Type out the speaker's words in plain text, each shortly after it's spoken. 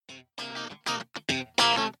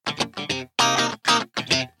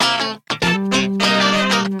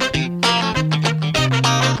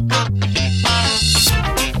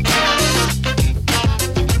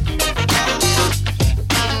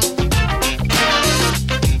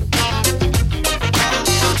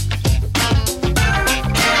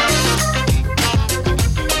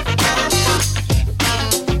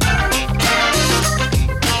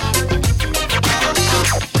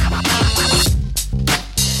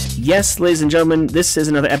Yes, ladies and gentlemen, this is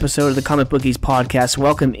another episode of the Comic Bookies podcast.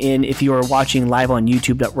 Welcome in. If you are watching live on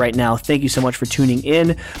YouTube right now, thank you so much for tuning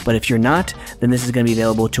in. But if you're not, then this is going to be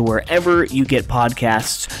available to wherever you get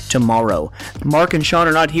podcasts tomorrow. Mark and Sean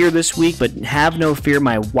are not here this week, but have no fear.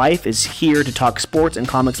 My wife is here to talk sports and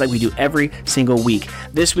comics like we do every single week.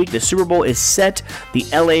 This week, the Super Bowl is set. The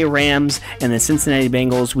LA Rams and the Cincinnati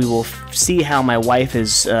Bengals. We will see how my wife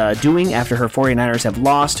is doing after her 49ers have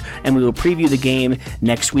lost, and we will preview the game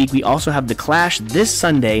next week. We also have the Clash this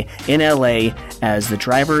Sunday in LA as the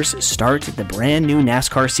drivers start the brand new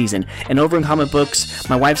NASCAR season. And over in comic books,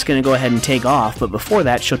 my wife's going to go ahead and take off, but before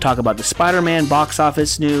that, she'll talk about the Spider-Man box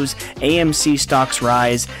office news, AMC stocks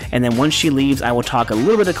rise, and then once she leaves, I will talk a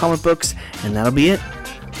little bit of comic books, and that'll be it.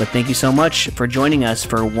 But thank you so much for joining us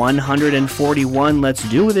for 141. Let's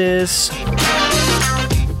do this.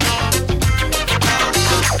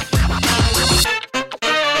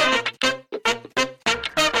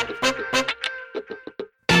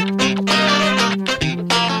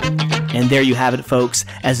 And there you have it, folks.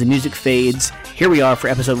 As the music fades, here we are for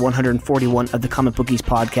episode 141 of the Comic Bookies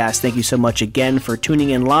podcast. Thank you so much again for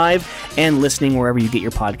tuning in live and listening wherever you get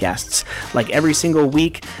your podcasts. Like every single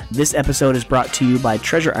week, this episode is brought to you by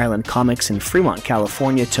Treasure Island Comics in Fremont,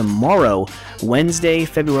 California. Tomorrow, Wednesday,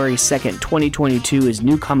 February 2nd, 2022 is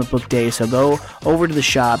New Comic Book Day, so go over to the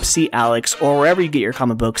shop, see Alex, or wherever you get your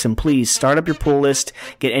comic books, and please start up your pull list,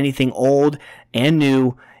 get anything old and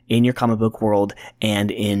new in your comic book world,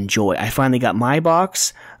 and enjoy. I finally got my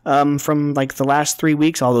box from like the last 3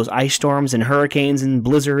 weeks. All those ice storms and hurricanes and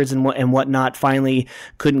blizzards and whatnot finally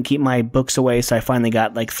couldn't keep my books away, so I finally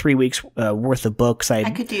got like 3 weeks worth of books. I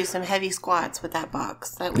could do some heavy squats with that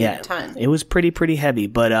box. That would be a ton. It was pretty heavy.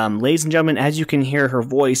 But ladies and gentlemen, as you can hear her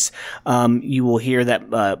voice, you will hear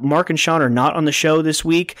that Mark and Sean are not on the show this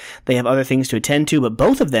week. They have other things to attend to, but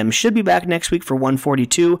both of them should be back next week for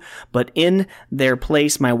 142. But in their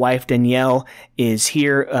place, my wife Danielle is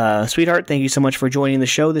here. Sweetheart, thank you so much for joining the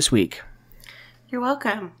show this week. You're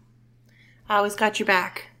welcome. I always got your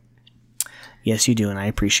back. Yes, you do, and I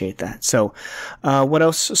appreciate that. So, what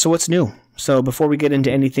else? So, what's new? So, before we get into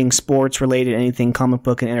anything sports related, anything comic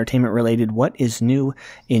book and entertainment related, what is new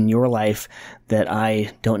in your life that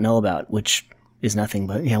I don't know about? Which is nothing,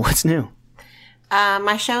 but yeah, what's new?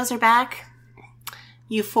 My shows are back.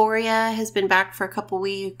 Euphoria has been back for a couple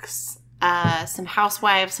weeks. Some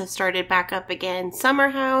Housewives have started back up again.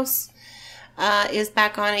 Summer House is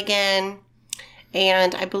back on again.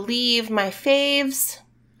 And I believe my faves,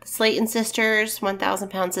 the Slayton Sisters, 1,000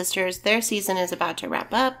 Pound Sisters, their season is about to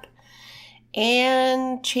wrap up.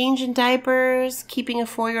 And Changing Diapers, keeping a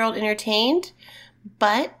 4-year-old entertained.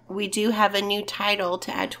 But we do have a new title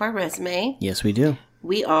to add to our resume. Yes, we do.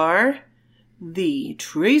 We are the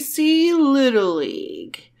Tracy Little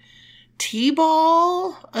League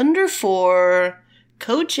T-ball under 4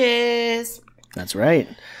 coaches. That's right.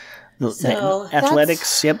 So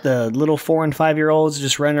athletics, yep, the little 4 and 5-year-olds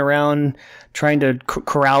just running around trying to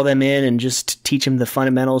corral them in and just teach them the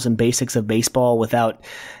fundamentals and basics of baseball without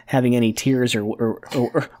having any tears or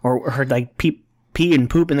like pee and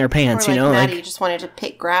poop in their pants, or like you know? Maddie just wanted to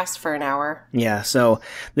pick grass for an hour. Yeah, so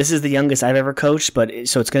this is the youngest I've ever coached,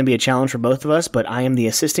 so it's going to be a challenge for both of us, but I am the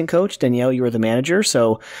assistant coach. Danielle, you are the manager,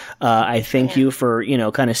 so I thank you for,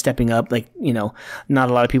 kind of stepping up. Like, not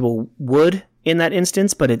a lot of people would in that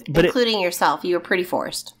instance, but including yourself. You were pretty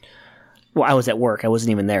forced. Well, I was at work. I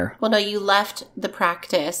wasn't even there. Well, no, you left the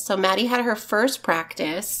practice. So Maddie had her first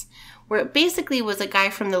practice where it basically was a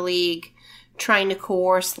guy from the league trying to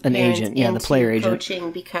coerce the parents into the player agent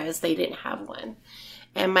coaching because they didn't have one.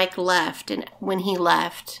 And Mike left, and when he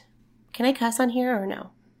left, can I cuss on here or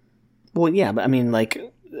no? Well, yeah, but I mean,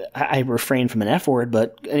 like, I refrain from an F word,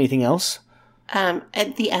 but anything else?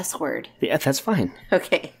 The S word. Yeah, that's fine.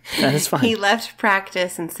 Okay. That is fine. He left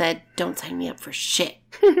practice and said, "Don't sign me up for shit."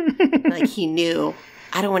 Like he knew,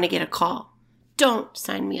 I don't want to get a call. Don't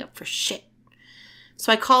sign me up for shit.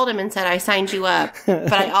 So I called him and said, I signed you up,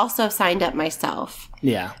 but I also signed up myself.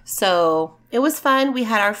 Yeah. So it was fun. We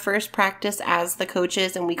had our first practice as the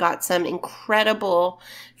coaches, and we got some incredible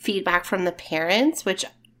feedback from the parents, which,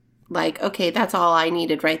 like, okay, that's all I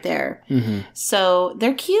needed right there. Mm-hmm. So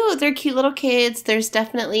they're cute. They're cute little kids. There's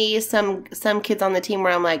definitely some kids on the team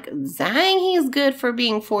where I'm like, dang, he's good for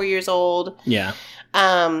being 4 years old. Yeah.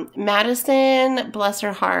 Madison, bless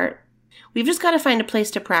her heart. We've just got to find a place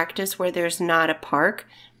to practice where there's not a park,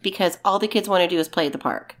 because all the kids want to do is play at the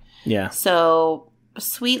park. Yeah. So,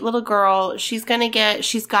 sweet little girl. She's got it.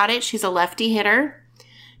 She's a lefty hitter.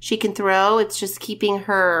 She can throw. It's just keeping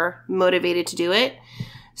her motivated to do it.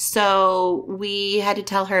 So, we had to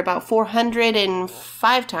tell her about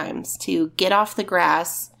 405 times to get off the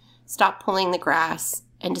grass, stop pulling the grass,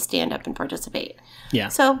 and to stand up and participate. Yeah.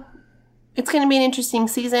 So it's going to be an interesting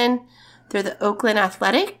season. They're the Oakland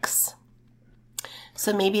Athletics.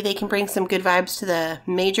 So maybe they can bring some good vibes to the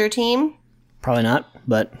major team. Probably not,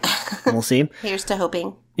 but we'll see. Here's to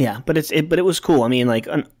hoping. Yeah, but it was cool. I mean, like,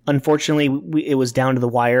 unfortunately, it was down to the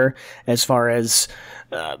wire as far as,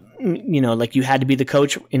 like you had to be the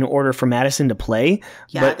coach in order for Madison to play.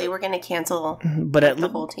 Yeah, but they were going to cancel the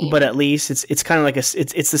whole team. But at least it's kind of like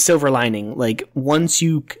it's the silver lining. Like, once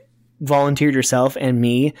you volunteered yourself and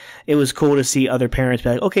me, it was cool to see other parents be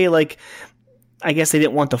like, okay, like, I guess they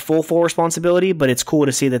didn't want the full responsibility, but it's cool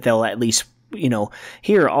to see that they'll at least,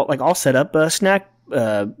 here, I'll set up a snack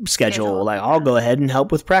schedule. Like, I'll go ahead and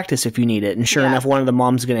help with practice if you need it. And sure enough, one of the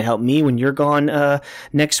moms is going to help me when you're gone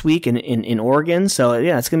next week in Oregon. So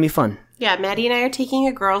yeah, it's going to be fun. Yeah, Maddie and I are taking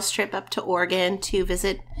a girls trip up to Oregon to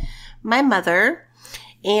visit my mother.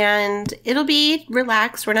 And it'll be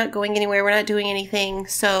relaxed. We're not going anywhere. We're not doing anything.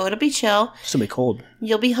 So it'll be chill. It'll be cold.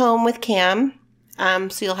 You'll be home with Cam. So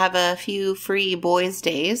you'll have a few free boys'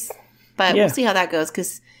 days. But we'll see how that goes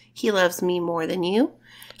because he loves me more than you.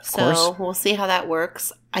 So we'll see how that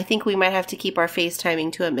works. I think we might have to keep our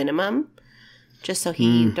FaceTiming to a minimum just so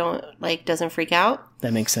he doesn't freak out.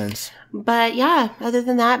 That makes sense. But yeah, other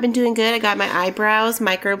than that, I've been doing good. I got my eyebrows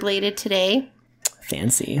microbladed today.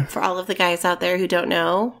 Fancy. For all of the guys out there who don't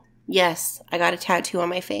know, yes, I got a tattoo on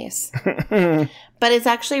my face. But it's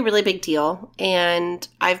actually a really big deal. And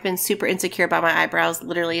I've been super insecure about my eyebrows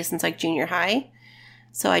literally since like junior high.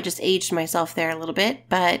 So I just aged myself there a little bit.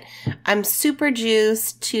 But I'm super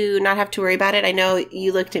juiced to not have to worry about it. I know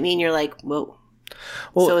you looked at me and you're like, whoa.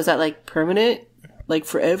 Well, so is that like permanent? Like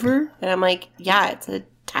forever? And I'm like, yeah, it's a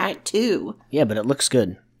tattoo. Yeah, but it looks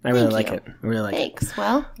good. I really like it. I really like it. Thanks.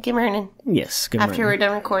 Well, get morning. Yes, good morning. After we're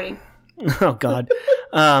done recording. Oh, God.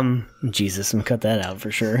 Jesus, I'm going to cut that out for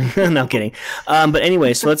sure. No, I'm kidding. But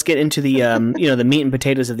anyway, so let's get into the, the meat and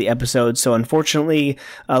potatoes of the episode. So unfortunately,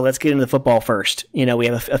 let's get into the football first. We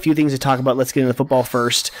have a few things to talk about. Let's get into the football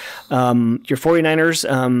first. Your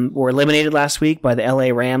 49ers were eliminated last week by the LA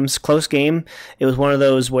Rams. Close game. It was one of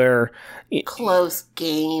those where... Close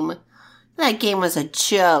game. That game was a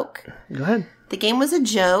joke. Go ahead. The game was a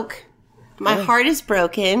joke. My heart is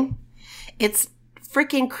broken. It's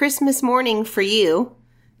freaking Christmas morning for you.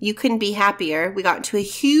 You couldn't be happier. We got into a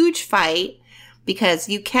huge fight because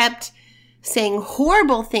you kept saying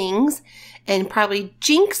horrible things and probably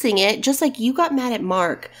jinxing it, just like you got mad at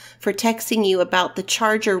Mark for texting you about the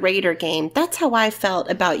Charger Raider game. That's how I felt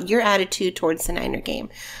about your attitude towards the Niner game.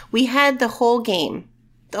 We had the whole game,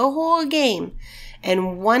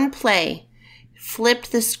 and one play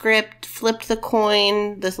flipped the script, flipped the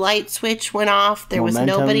coin, the light switch went off, there was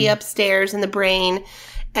nobody upstairs in the brain,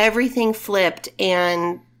 everything flipped,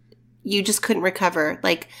 and you just couldn't recover.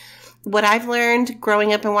 Like, what I've learned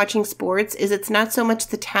growing up and watching sports is it's not so much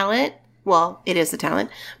the talent, well, it is the talent,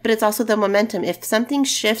 but it's also the momentum. If something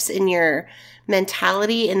shifts in your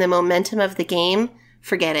mentality and the momentum of the game,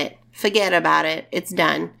 forget it. Forget about it. It's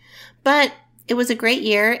done. But it was a great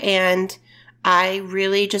year, and I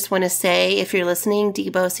really just want to say, if you're listening,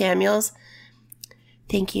 Deebo Samuels,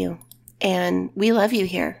 thank you. And we love you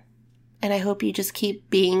here. And I hope you just keep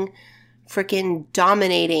being freaking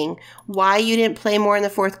dominating. Why you didn't play more in the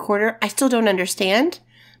fourth quarter, I still don't understand,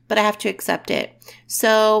 but I have to accept it.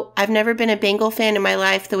 So I've never been a Bengal fan in my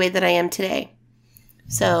life the way that I am today.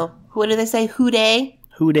 So what do they say? Houday?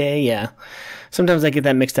 Houday, yeah. Sometimes I get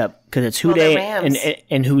that mixed up because it's Houday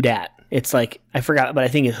and Houdat. It's like, I forgot, but I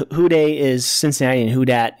think Houday is Cincinnati and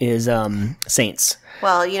Houdat is Saints.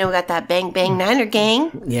 Well, we got that Bang Bang Niner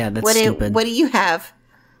gang. Yeah, that's stupid. What do you have?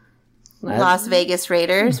 Las Vegas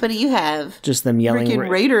Raiders. What do you have? Just them yelling. Freaking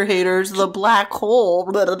Raider haters, the black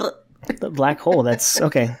hole. The black hole, that's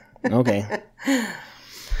okay. Okay.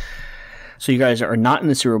 So you guys are not in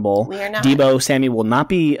the Super Bowl. We are not. Deebo Samuel will not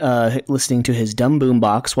be listening to his dumb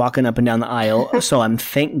boombox walking up and down the aisle. So I'm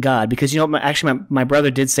thank God, because my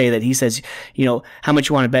brother did say that. He says, how much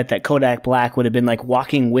you want to bet that Kodak Black would have been like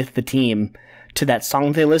walking with the team to that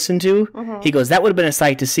song they listened to. Mm-hmm. He goes, that would have been a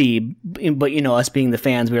sight to see. But us being the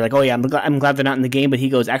fans, we were like, oh yeah, I'm glad they're not in the game. But he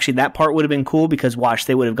goes, actually that part would have been cool because watch,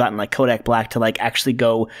 they would have gotten like Kodak Black to like actually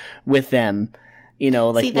go with them. See,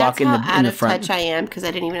 walk in the front. That's how out of touch I am, because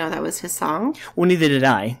I didn't even know that was his song. Well, neither did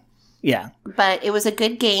I. Yeah. But it was a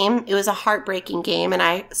good game. It was a heartbreaking game. And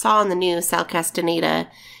I saw on the news, Sal Castaneda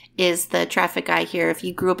is the traffic guy here. If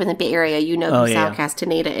you grew up in the Bay Area, you know who Sal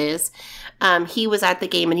Castaneda is. He was at the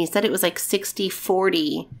game, and he said it was like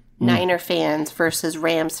 60-40 Niner fans versus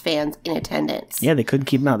Rams fans in attendance. Yeah, they couldn't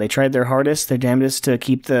keep them out. They tried their hardest, their damnedest to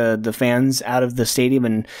keep the fans out of the stadium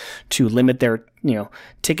and to limit their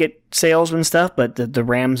ticket sales and stuff, but the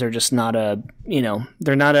Rams are just not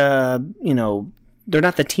they're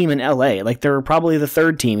not the team in LA. Like, they're probably the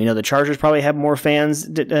third team. The Chargers probably have more fans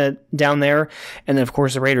down there, and then of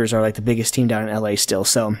course the Raiders are like the biggest team down in LA still.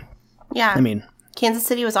 So yeah, Kansas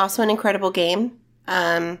City was also an incredible game.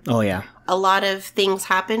 Oh yeah, a lot of things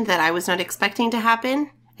happened that I was not expecting to happen,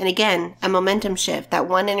 and again, a momentum shift. That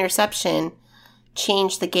one interception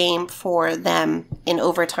changed the game for them in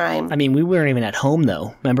overtime. We weren't even at home,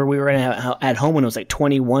 though. Remember, we were at home when it was like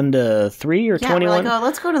 21-3 or 21? We're like, oh,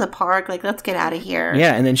 let's go to the park. Like, let's get out of here.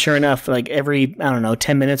 Yeah, and then sure enough, like every,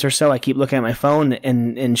 10 minutes or so, I keep looking at my phone,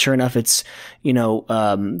 and sure enough, it's,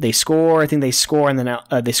 they score. I think they score, and then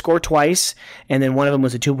they score twice, and then one of them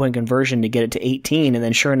was a 2-point conversion to get it to 18, and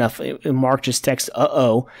then sure enough, Mark just texts,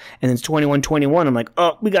 uh-oh, and then it's 21-21. I'm like,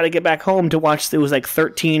 oh, we got to get back home to watch. It was like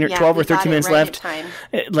 13 or 12 or 13 minutes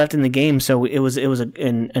left in the game, so it was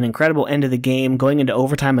an incredible end of the game, going into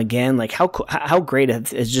overtime again. Like, how great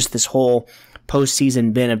has just this whole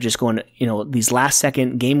postseason been of just going, these last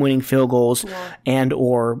second game winning field goals and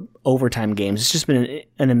or overtime games. It's just been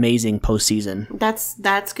an amazing postseason.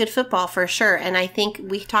 That's good football for sure. And I think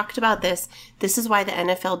we talked about this. This is why the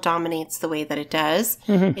NFL dominates the way that it does.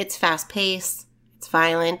 Mm-hmm. It's fast paced, it's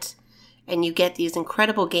violent, and you get these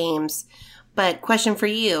incredible games. But question for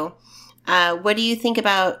you. What do you think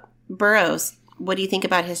about Burrows? What do you think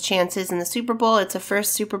about his chances in the Super Bowl? It's a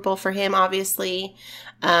first Super Bowl for him, obviously.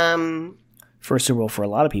 First Super Bowl for a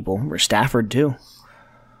lot of people. Or Stafford too.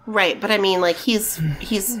 Right, but he's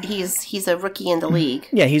a rookie in the league.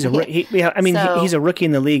 Yeah, he's a he's a rookie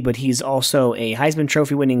in the league, but he's also a Heisman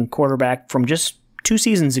Trophy winning quarterback from just 2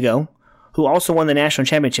 seasons ago, who also won the national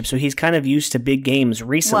championship. So he's kind of used to big games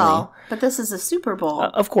recently. Well, but this is a Super Bowl.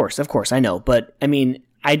 Of course, I know, but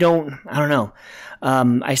I don't know.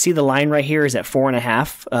 I see the line right here is at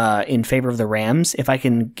 4.5 in favor of the Rams. If I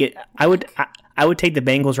can get, I would take the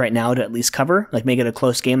Bengals right now to at least cover, like make it a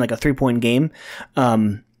close game, like a 3-point game.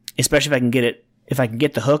 Especially if I can get it, if I can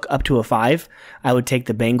get the hook up to a 5, I would take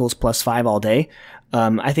the Bengals +5 all day.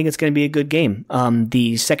 I think it's going to be a good game.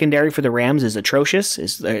 The secondary for the Rams is atrocious,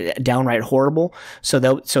 is downright horrible.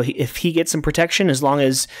 So if he gets some protection, as long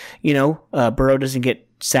as Burrow doesn't get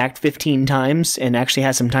sacked 15 times and actually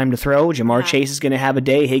has some time to throw, Jamar Chase is going to have a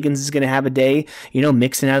day. Higgins is going to have a day.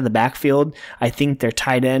 Mixing out of the backfield. I think their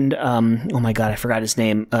tight end. Oh my God, I forgot his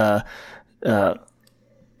name.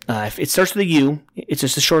 It starts with a U. It's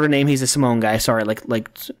just a shorter name. He's a Simone guy. Sorry, like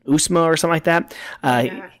Usma or something like that.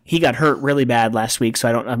 He got hurt really bad last week, so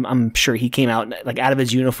I'm sure he came out like out of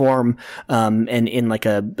his uniform and in like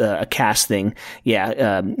a cast thing.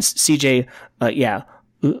 Yeah, CJ.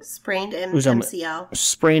 Sprained MCL.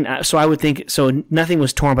 Sprained. So I would think so. Nothing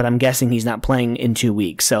was torn, but I'm guessing he's not playing in 2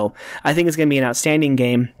 weeks. So I think it's going to be an outstanding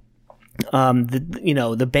game.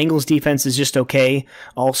 The Bengals defense is just okay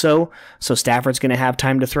also. So Stafford's going to have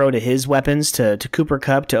time to throw to his weapons, to Cooper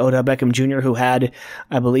Kupp, to Odell Beckham Jr., who had,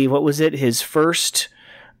 I believe, what was it? His first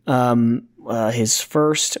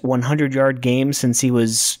 100-yard game since he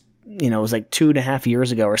was, it was like 2.5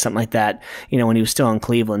 years ago or something like that, when he was still in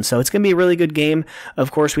Cleveland. So it's going to be a really good game.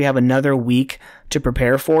 Of course, we have another week to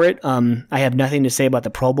prepare for it. I have nothing to say about the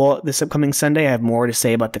Pro Bowl this upcoming Sunday. I have more to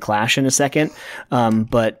say about the Clash in a second.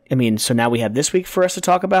 But so now we have this week for us to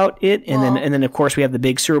talk about it, and then of course we have the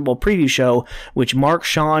big Super Bowl preview show, which Mark,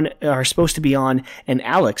 Sean are supposed to be on, and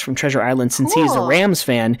Alex from Treasure Island, since he's a Rams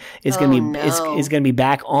fan, is going to be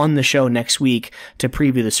back on the show next week to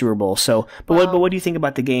preview the Super Bowl. So, but what do you think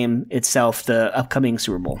about the game itself, the upcoming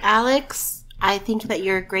Super Bowl? Alex, I think that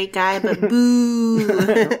you're a great guy, but boo.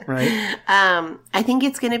 Right. I think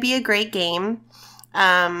it's going to be a great game.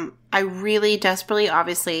 I really desperately,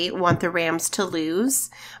 obviously, want the Rams to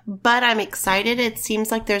lose, but I'm excited. It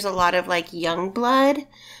seems like there's a lot of young blood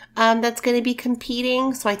that's going to be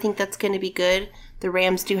competing, so I think that's going to be good. The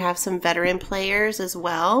Rams do have some veteran players as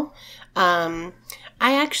well. I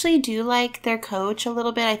actually do like their coach a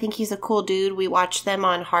little bit. I think he's a cool dude. We watched them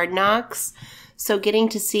on Hard Knocks. So getting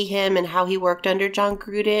to see him and how he worked under John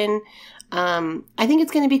Gruden, I think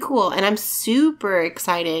it's going to be cool. And I'm super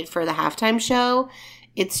excited for the halftime show.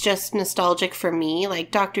 It's just nostalgic for me. Like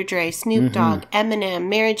Dr. Dre, Snoop Dogg, Eminem,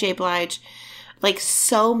 Mary J. Blige.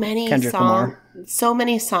 So many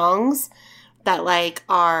songs that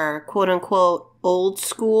are quote unquote old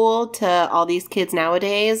school to all these kids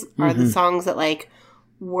nowadays are the songs that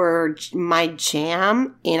were my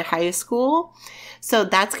jam in high school. So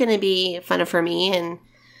that's going to be fun for me, and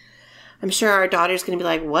I'm sure our daughter's going to be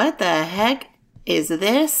like, what the heck is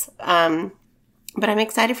this? But I'm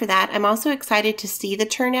excited for that. I'm also excited to see the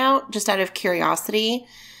turnout, just out of curiosity.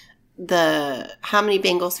 how many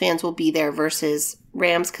Bengals fans will be there versus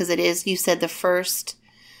Rams, because it is, you said, the first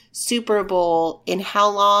Super Bowl in how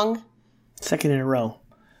long? Second in a row.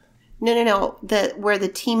 No. Where the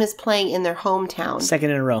team is playing in their hometown. Second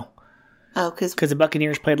in a row. Oh, because the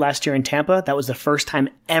Buccaneers played last year in Tampa. That was the first time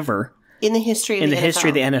ever in the history of the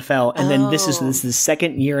NFL. And then this is the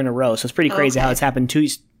second year in a row. So it's pretty crazy how it's happened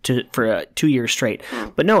for 2 years straight.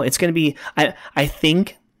 But no, it's going to be. I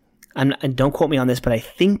think. And don't quote me on this, but I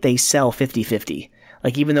think they sell 50-50.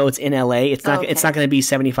 Like, even though it's in LA, it's not going to be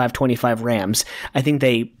 75-25 Rams. I think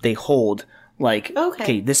they hold like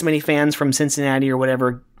this many fans from Cincinnati or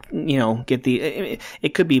whatever. Get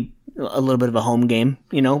it could be a little bit of a home game,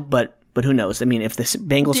 but who knows? I mean, if the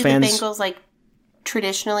Bengals fans... Do the Bengals, like,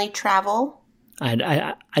 traditionally travel?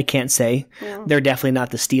 I can't say. Yeah. They're definitely not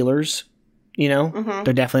the Steelers,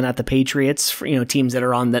 They're definitely not the Patriots, teams that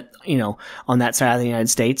are on that, on that side of the United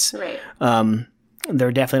States. Right.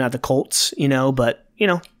 They're definitely not the Colts, but,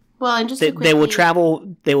 Well, and just they will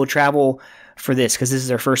travel for this, because this is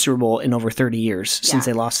their first Super Bowl in over 30 years since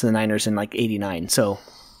they lost to the Niners in, like, 89, so...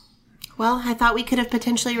 Well, I thought we could have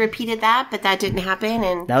potentially repeated that, but that didn't happen,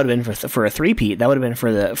 and that would have been for a three-peat. That would have been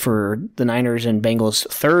for the Niners and Bengals'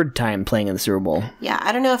 third time playing in the Super Bowl. Yeah,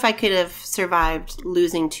 I don't know if I could have survived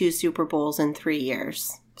losing 2 Super Bowls in 3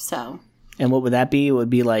 years. So, and what would that be? It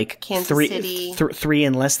would be like Kansas City. Three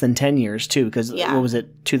in less than 10 years too. Because what was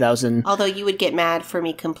it? 2000. Although you would get mad for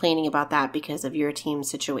me complaining about that because of your team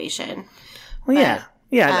situation. Well, yeah.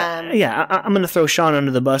 Yeah, I'm going to throw Sean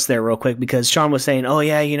under the bus there real quick, because Sean was saying,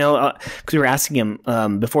 because we were asking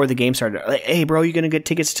him before the game started, like, hey, bro, you going to get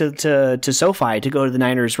tickets to SoFi to go to the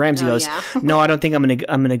Niners-Rams? He goes, no, I don't think I'm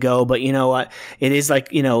going to go, but you know what? It is like,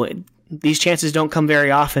 these chances don't come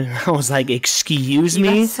very often. I was like, excuse me?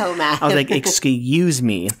 You got so mad. I was like, excuse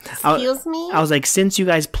me. Excuse me? I was like, since you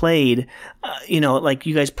guys played, you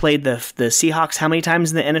guys played the Seahawks how many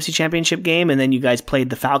times in the NFC Championship game? And then you guys played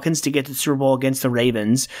the Falcons to get to the Super Bowl against the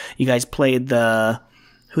Ravens. You guys played the...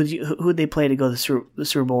 Who'd they play to go to the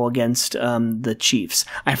Super Bowl against the Chiefs?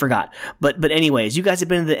 I forgot. But anyways, you guys have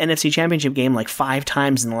been to the NFC Championship game like 5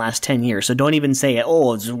 times in the last 10 years. So don't even say,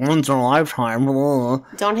 it's once in a lifetime.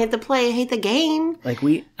 Don't hate the play, hate the game. Like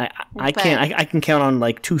I can count on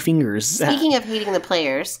like 2 fingers. Speaking of hating the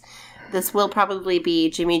players, this will probably be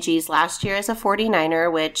Jimmy G's last year as a 49er,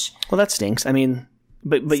 which... Well, that stinks. I mean,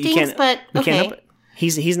 but stinks, you can't... But, you can't help it.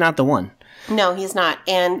 He's not the one. No, he's not.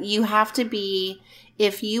 And you have to be...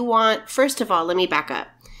 If you want, first of all, let me back up.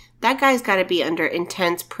 That guy's got to be under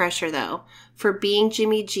intense pressure, though, for being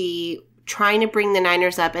Jimmy G, trying to bring the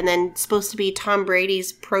Niners up, and then supposed to be Tom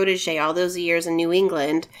Brady's protege all those years in New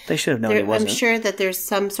England. They should have known he wasn't. I'm sure that there's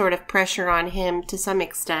some sort of pressure on him to some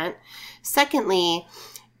extent. Secondly,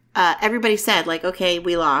 everybody said, like, okay,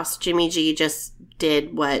 we lost. Jimmy G just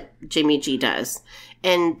did what Jimmy G does.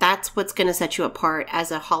 And that's what's going to set you apart as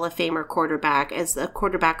a Hall of Famer quarterback, as a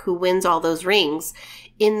quarterback who wins all those rings.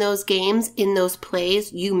 In those games, in those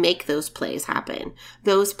plays, you make those plays happen.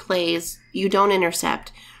 Those plays, you don't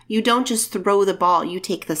intercept. You don't just throw the ball, you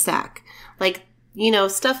take the sack. Like,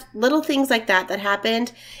 stuff, little things like that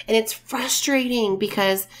happened. And it's frustrating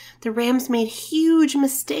because the Rams made huge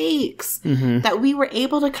mistakes that we were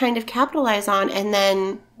able to kind of capitalize on, and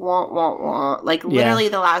then literally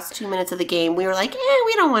the last 2 minutes of the game, we were like,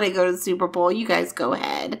 we don't want to go to the Super Bowl. You guys go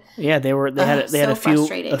ahead. Yeah, they had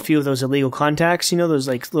a few of those illegal contacts. Those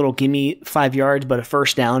like little gimme 5 yards, but a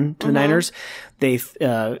first down to the Niners. They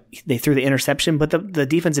threw the interception, but the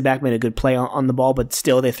defensive back made a good play on the ball, but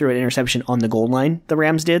still they threw an interception on the goal line. The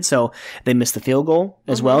Rams did, so they missed the field goal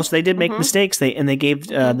as well. So they did make mistakes. They gave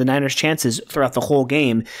the Niners chances throughout the whole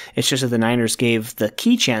game. It's just that the Niners gave the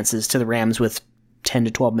key chances to the Rams with 10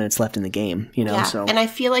 to 12 minutes left in the game. Yeah. So. And I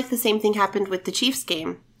feel like the same thing happened with the Chiefs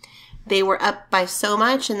game. They were up by so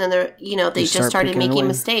much, and then they just started making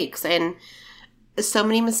mistakes, and so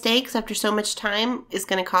many mistakes after so much time is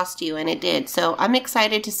going to cost you, and it did. So I'm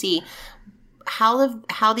excited to see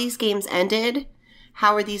how these games ended.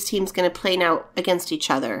 How are these teams going to play now against each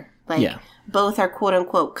other? Both are quote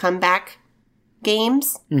unquote comeback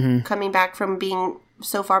games, coming back from being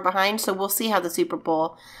so far behind. So we'll see how the Super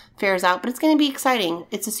Bowl fares out, but it's going to be exciting.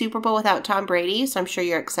 It's a Super Bowl without Tom Brady, so I'm sure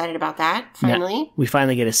you're excited about that. Finally, yeah, we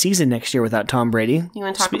finally get a season next year without Tom Brady. You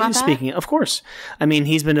want to talk about that? Speaking, of course. I mean,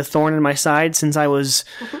 he's been a thorn in my side since I was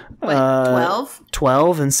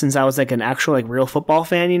 12, and since I was like an actual like real football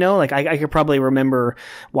fan. I could probably remember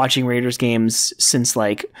watching Raiders games since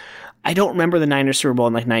like I don't remember the Niners Super Bowl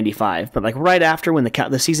in like 95, but like right after when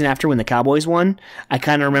the season after when the Cowboys won, I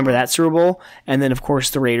kind of remember that Super Bowl. And then of course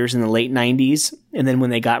the Raiders in the late 90s. And then when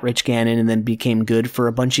they got Rich Gannon and then became good for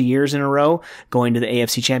a bunch of years in a row, going to the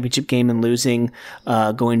AFC Championship game and losing,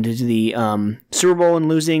 going to the Super Bowl and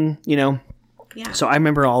losing, you know. Yeah. So I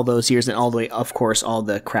remember all those years and all the way, of course, all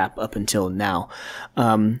the crap up until now.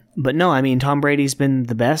 But no, I mean, Tom Brady's been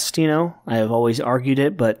the best, you know. I have always argued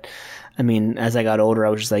it, but I mean, as I got older, I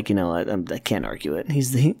was just like, you know, I can't argue it.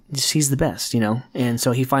 He's the best, you know. And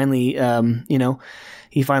so he finally,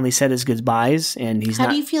 he finally said his goodbyes, and he's How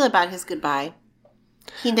do you feel about his goodbye?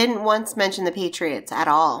 He didn't once mention the Patriots at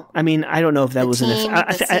all. I mean, I don't know if that was the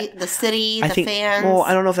city, the fans. Well,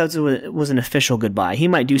 I don't know if that was an official goodbye. He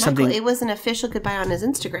might do something. It was an official goodbye on his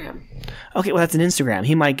Instagram. Okay, well, that's an Instagram.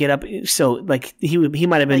 He might get up. So, like, he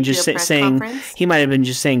might have been Like just do a press saying conference? he might have been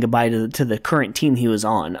just saying goodbye to the current team he was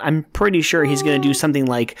on. I'm pretty sure he's going to do something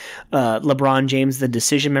like LeBron James, the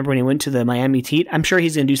decision. Remember when he went to the Miami Heat? I'm sure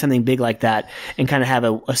he's going to do something big like that and kind of have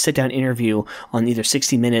a sit down interview on either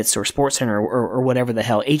 60 Minutes or SportsCenter or whatever the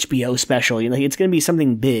hell, HBO special. You know, it's going to be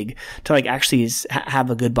something big to like actually have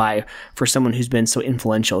a goodbye for someone who's been so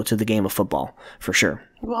influential to the game of football, for sure.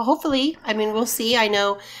 Well, hopefully. I mean, we'll see. I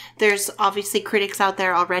know there's obviously critics out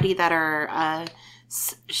there already that are,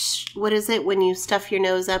 what is it when you stuff your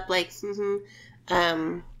nose up like,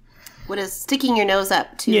 what is sticking your nose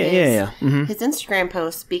up to his Instagram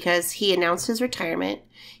post because he announced his retirement.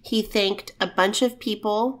 He thanked a bunch of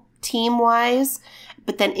people, team-wise,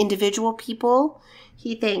 but then individual people.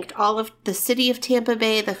 He thanked all of the city of Tampa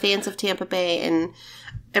Bay, the fans of Tampa Bay, and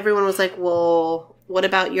everyone was like, well, what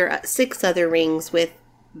about your 6 other rings with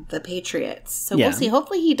the Patriots? So we'll see.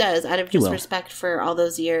 Hopefully he does, out of just respect for all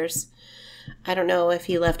those years. I don't know if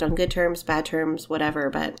he left on good terms, bad terms, whatever,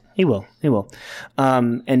 but... He will.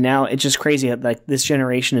 And now it's just crazy. Like, this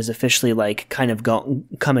generation is officially, like, kind of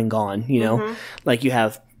come and gone, you know? Mm-hmm. Like, you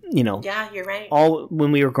have... You know, yeah, you're right. All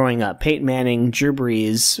when we were growing up, Peyton Manning, Drew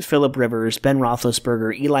Brees, Phillip Rivers, Ben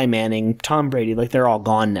Roethlisberger, Eli Manning, Tom Brady, like they're all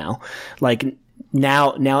gone now. Like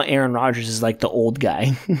now Aaron Rodgers is like the old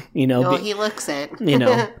guy, you know. Oh, he looks it. You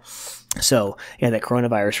know. So yeah, that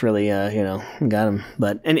coronavirus really, got him.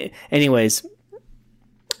 But anyways.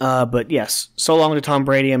 But yes, so long to Tom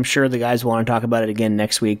Brady. I'm sure the guys want to talk about it again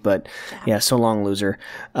next week, but yeah, so long, loser.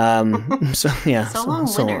 So long,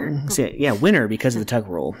 winner. Winner because of the tug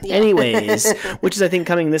rule. Yeah. Anyways, which is I think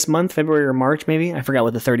coming this month, February or March, maybe. I forgot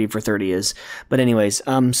what the 30 for 30 is. But anyways,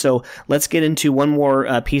 so let's get into one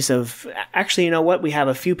more piece of. Actually, you know what? We have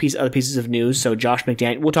a few other pieces of news. So Josh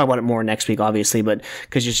McDaniels. We'll talk about it more next week, obviously, but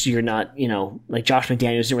because you're not, like Josh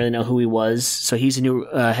McDaniels didn't really know who he was. So he's a new.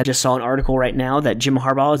 I just saw an article right now that Jim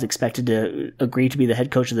Harbaugh is expected to agree to be the head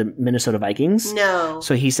coach of the Minnesota Vikings. No.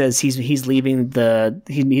 So he says he's leaving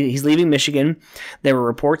he's leaving Michigan. There were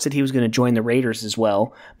reports that he was going to join the Raiders as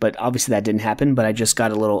well, but obviously that didn't happen. But I just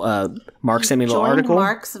got a little Mark sent me a little article.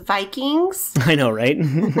 Mark's Vikings. I know, right?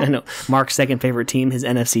 I know. Mark's second favorite team, his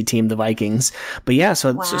NFC team, the Vikings. But yeah,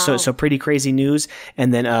 so pretty crazy news.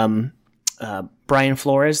 And then Brian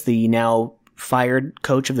Flores, the now fired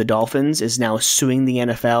coach of the Dolphins, is now suing the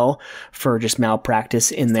NFL for just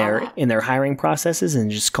malpractice in their hiring processes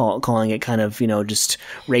and just calling it kind of just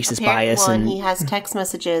racist bias. And he has text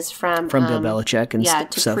messages from Bill Belichick and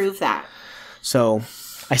to prove that. So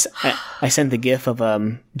I sent the gif of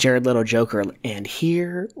Jared Leto Joker, and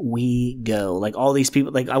here we go. Like all these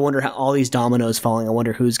people, like I wonder how all these dominoes falling. I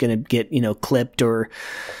wonder who's going to get clipped or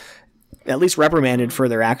at least reprimanded for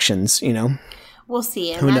their actions. We'll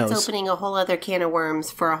see. And that's opening a whole other can of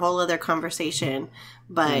worms for a whole other conversation.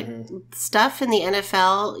 But stuff in the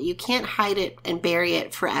NFL, you can't hide it and bury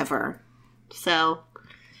it forever. So,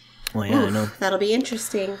 I know. That'll be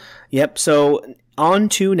interesting. Yep. So, on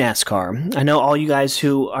to NASCAR. I know all you guys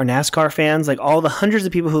who are NASCAR fans, like all the hundreds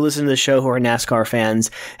of people who listen to the show who are NASCAR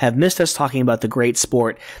fans, have missed us talking about the great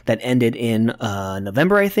sport that ended in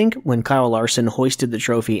November, I think, when Kyle Larson hoisted the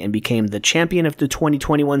trophy and became the champion of the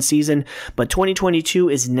 2021 season. But 2022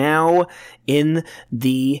 is now in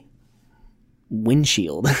the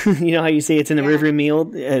windshield. You know how you say it's in the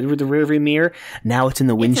rearview mirror? Now it's in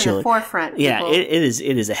the windshield. It's in the forefront. Yeah, it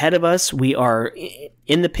is ahead of us. We are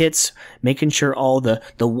in the pits, making sure all the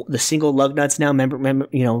single lug nuts now. Remember,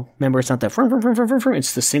 it's not the front.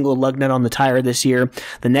 It's the single lug nut on the tire this year.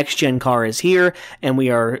 The next gen car is here, and we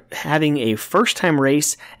are having a first time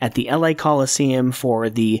race at the LA Coliseum for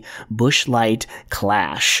the Busch Light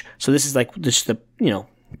Clash. So this is like just the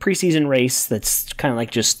preseason race. That's kind of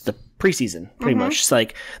like just the preseason, pretty much. It's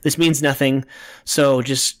like, this means nothing, so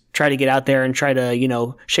just try to get out there and try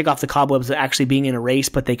to, shake off the cobwebs of actually being in a race,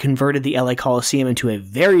 but they converted the LA Coliseum into a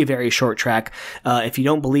very, very short track. If you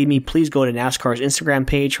don't believe me, please go to NASCAR's Instagram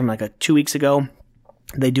page from 2 weeks ago.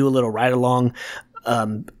 They do a little ride along,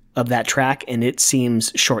 of that track, and it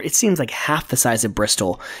seems short. It seems like half the size of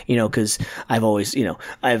Bristol, because I've always,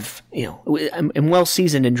 I'm well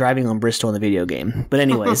seasoned in driving on Bristol in the video game. But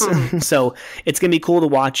anyways, so it's going to be cool to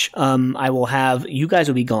watch. You guys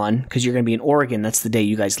will be gone because you're going to be in Oregon. That's the day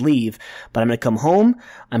you guys leave. But I'm going to come home.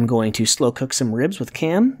 I'm going to slow cook some ribs with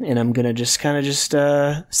Cam, and I'm going to just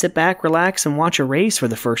sit back, relax, and watch a race for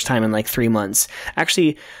the first time in 3 months.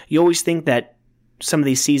 Actually, you always think that some of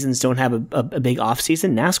these seasons don't have a big off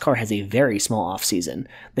season. NASCAR has a very small off season.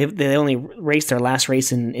 They only raced their last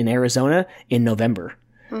race in Arizona in November,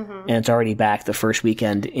 and it's already back the first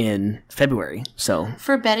weekend in February. So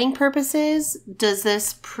for betting purposes, does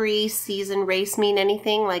this preseason race mean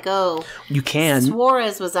anything? You can.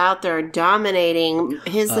 Suarez was out there dominating.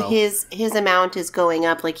 His amount is going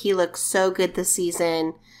up. He looks so good this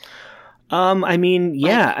season.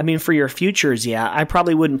 For your futures, I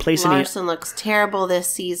probably wouldn't place Larson looks terrible this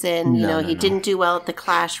season. He didn't do well at the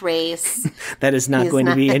Clash race. That is not going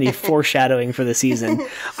to be any foreshadowing for the season.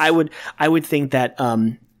 I would think that,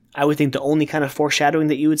 I would think the only kind of foreshadowing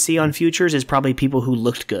that you would see on futures is probably people who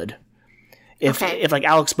looked good. If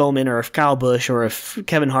Alex Bowman or if Kyle Busch or if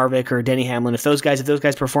Kevin Harvick or Denny Hamlin, if those guys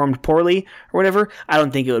performed poorly or whatever, I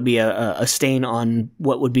don't think it would be a stain on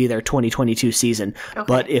what would be their 2022 season. Okay.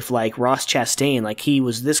 But if Ross Chastain, he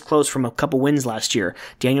was this close from a couple wins last year,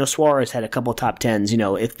 Daniel Suarez had a couple top tens,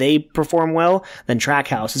 if they perform well, then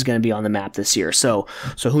Trackhouse is going to be on the map this year. So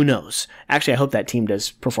who knows? Actually, I hope that team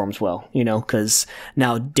performs well, because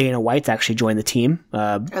now Dana White's actually joined the team.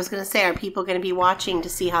 I was going to say, are people going to be watching to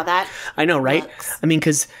see how that? I know, right? I mean,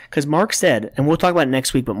 because Mark said, and we'll talk about it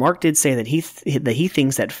next week, but Mark did say that he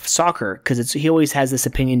thinks that soccer, because he always has this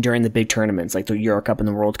opinion during the big tournaments, like the Euro Cup and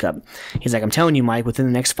the World Cup. He's like, I'm telling you, Mike, within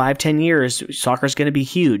the next 5-10 years, soccer's going to be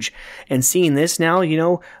huge. And seeing this now,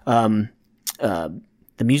 the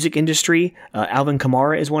music industry, Alvin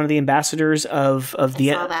Kamara is one of the ambassadors of the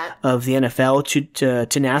NFL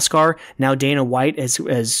to NASCAR. Now Dana White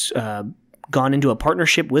has gone into a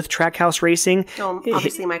partnership with Trackhouse Racing.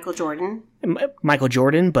 Obviously Michael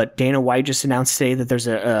Jordan, but Dana White just announced today that there's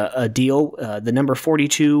a deal. The number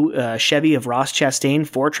 42 Chevy of Ross Chastain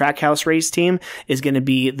for Trackhouse Race Team is going to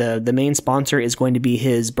be the main sponsor is going to be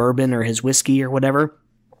his bourbon or his whiskey or whatever.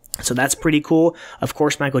 So that's pretty cool. Of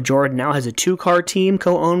course, Michael Jordan now has a 2-car team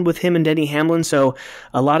co-owned with him and Denny Hamlin. So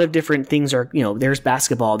a lot of different things are, there's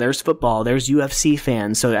basketball, there's football, there's UFC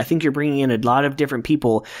fans. So I think you're bringing in a lot of different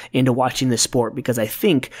people into watching this sport, because I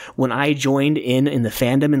think when I joined in the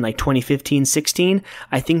fandom in 2015-16,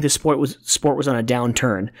 I think the sport was on a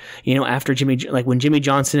downturn. After when Jimmy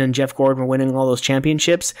Johnson and Jeff Gordon were winning all those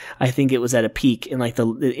championships, I think it was at a peak in the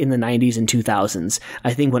 90s and 2000s.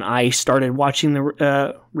 I think when I started watching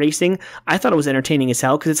the racing, I thought it was entertaining as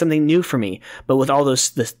hell because it's something new for me. But with all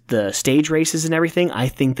those the stage races and everything, I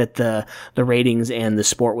think that the ratings and the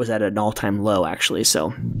sport was at an all-time low, actually.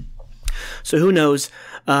 So who knows?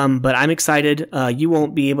 But I'm excited. You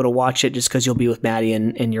won't be able to watch it just because you'll be with Maddie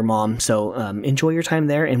and your mom. So enjoy your time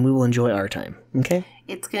there, and we will enjoy our time. Okay?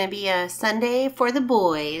 It's going to be a Sunday for the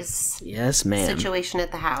boys. Yes, ma'am. Situation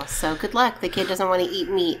at the house. So good luck. The kid doesn't want to eat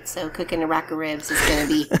meat, so cooking a rack of ribs is going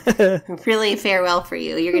to be really farewell for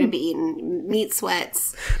you. You're going to be eating meat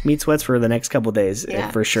sweats. Meat sweats for the next couple of days,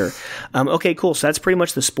 for sure. Okay, cool. So that's pretty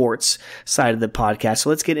much the sports side of the podcast. So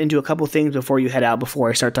let's get into a couple things before you head out, before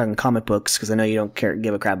I start talking comic books, because I know you don't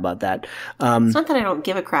give a crap about that. It's not that I don't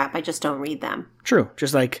give a crap. I just don't read them. True.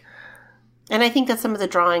 Just And I think that some of the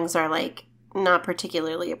drawings are not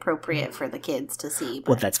particularly appropriate for the kids to see. But.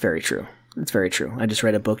 Well, that's very true. That's very true. I just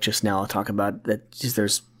read a book just now. I'll talk about that. Just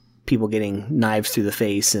there's people getting knives through the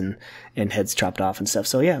face and heads chopped off and stuff.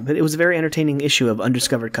 So yeah, but it was a very entertaining issue of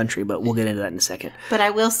Undiscovered Country, but we'll get into that in a second. But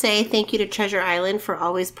I will say thank you to Treasure Island for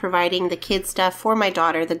always providing the kid stuff for my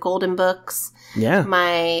daughter, the golden books. Yeah.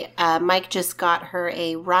 My Mike just got her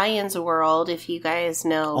a Ryan's World, if you guys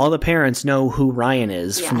know. All the parents know who Ryan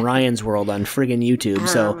is from Ryan's World on friggin' YouTube.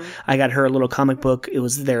 So I got her a little comic book. It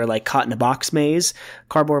was their caught in a box maze,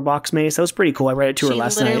 cardboard box maze. That was pretty cool. I read it to her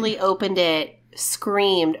last night. She literally opened it,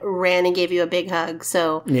 screamed, ran and gave you a big hug.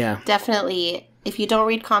 So definitely, if you don't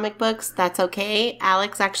read comic books, that's okay.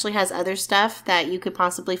 Alex actually has other stuff that you could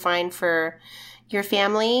possibly find for your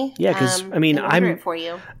family. Yeah, because I mean, order it for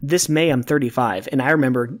you. This May I'm 35, and I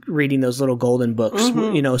remember reading those little golden books.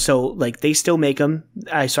 You know, so like they still make them.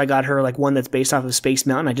 So I got her like one that's based off of Space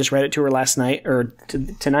Mountain. I just read it to her last night or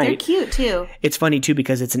tonight. They're cute too. It's funny too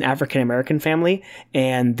because it's an African American family,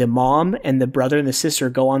 and the mom and the brother and the sister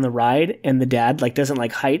go on the ride, and the dad like doesn't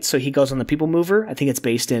like heights, so he goes on the People Mover. I think it's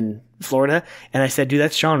based in Florida, and I said, "Dude,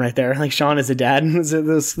 that's Sean right there. Like Sean is the dad, and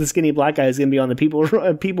the skinny black guy is gonna be on the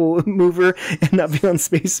People Mover and not be on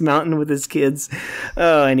Space Mountain with his kids."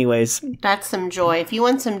 Oh, anyways, that's some joy. If you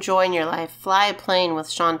want some joy in your life, fly a plane with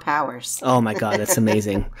Sean Powers. Oh my God, that's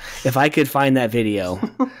amazing. If I could find that video,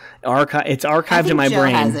 it's archived in my Joe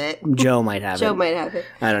brain. has it. Joe might have it. Joe might have it.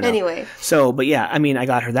 I don't know. Anyway, so but yeah, I mean, I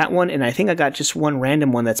got her that one, and I think I got just one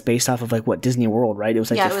random one that's based off of like what Disney World, right? It was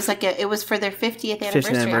like it was for their 50th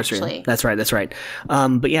anniversary. Actually. That's right.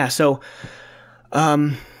 But yeah, so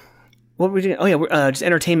what were we doing? Oh yeah, we're, just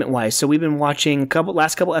entertainment wise. So we've been watching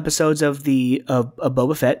last couple episodes of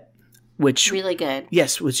Boba Fett, which really good.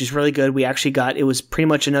 Yes, which is really good. We actually it was pretty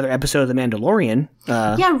much another episode of The Mandalorian.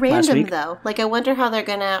 Random though. Like I wonder how they're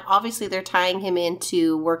gonna. Obviously, they're tying him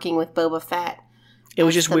into working with Boba Fett. It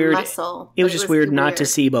was just weird. It was just weird not to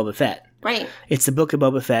see Boba Fett. Right. It's the book of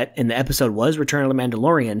Boba Fett, and the episode was Return of the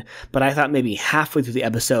Mandalorian, but I thought maybe halfway through the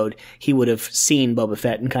episode he would have seen Boba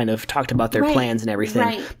Fett and kind of talked about their plans and everything.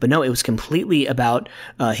 Right. But no, it was completely about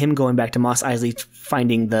him going back to Mos Eisley,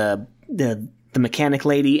 finding the mechanic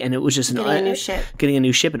lady, and it was just getting a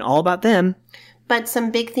new ship, and all about them. But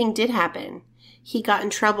some big thing did happen. He got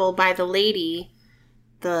in trouble by the lady,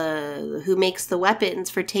 who makes the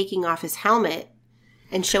weapons, for taking off his helmet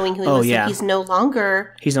and showing who he was. Yeah. So he's no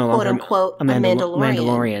longer quote unquote a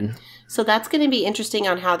Mandalorian. So that's going to be interesting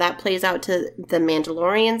on how that plays out to the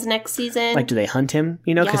Mandalorians next season. Like, do they hunt him?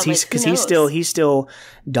 You know, because he still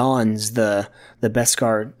dons the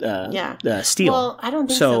Beskar steel. Well, I don't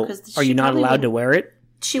think so. Are you not allowed to wear it?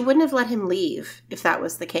 She wouldn't have let him leave if that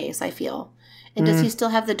was the case, I feel. And does he still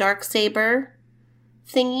have the Darksaber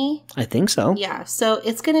thingy? I think so. Yeah. So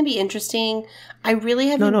it's going to be interesting. I really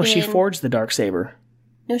haven't. No, she forged the Darksaber.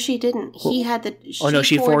 No, she didn't. He had the.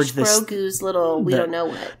 She forged Grogu's little. We don't know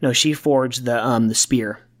what. No, she forged the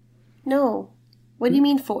spear. No, what do you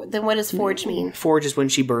mean? Then what does forge mean? Forge is when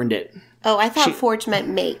she burned it. Oh, I thought forge meant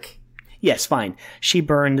make. Yes, fine. She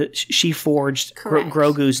forged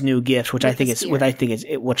Grogu's new gift, which I think is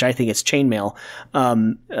chainmail.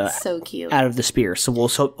 So cute. Out of the spear. So we'll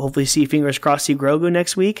hopefully see, fingers crossed, see Grogu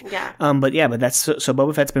next week. Yeah. But that's so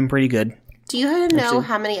Boba Fett's been pretty good. Do you know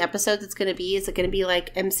how many episodes it's going to be? Is it going to be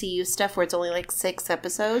like MCU stuff where it's only like 6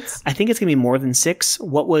 episodes? I think it's going to be more than 6.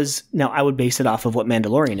 I would base it off of what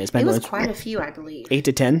Mandalorian is. It was quite a few, I believe. 8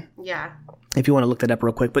 to 10? Yeah. If you want to look that up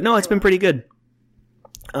real quick. But no, it's been pretty good.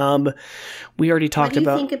 We already talked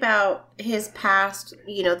about... What do you think about his past,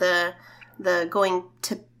 the going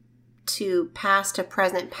to past to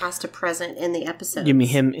present in the episode? You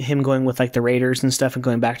mean him going with like the Raiders and stuff and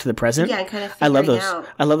going back to the present? Yeah, and kind of I love those. Out.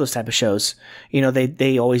 I love those type of shows.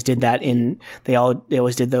 They always did that they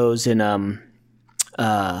always did those in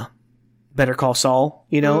Better Call Saul,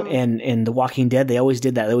 and The Walking Dead. They always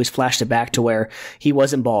did that. They always flashed it back to where he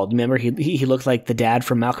wasn't bald. Remember, he looked like the dad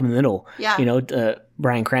from Malcolm in the Middle. Yeah.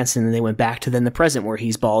 Bryan Cranston, and they went back to then the present where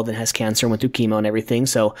he's bald and has cancer and went through chemo and everything.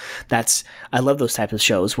 So I love those types of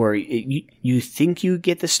shows where you think you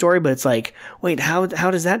get the story, but it's like, wait, how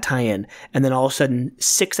does that tie in? And then all of a sudden,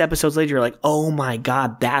 6 episodes later, you're like, oh my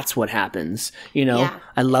God, that's what happens. Yeah.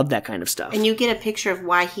 I love that kind of stuff. And you get a picture of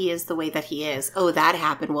why he is the way that he is. Oh, that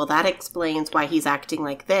happened. Well, that explains why he's acting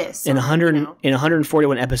like this. In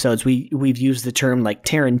 141 episodes, we've used the term like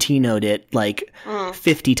Tarantino'd it like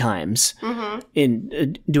 50 times in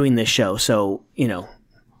doing this show. So,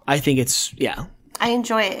 I think it's, I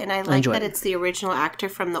enjoy it. And I like that it's the original actor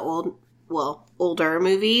from the older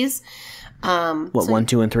movies. 1,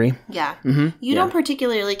 2, and 3? Yeah. Mm-hmm. You don't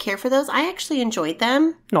particularly care for those. I actually enjoyed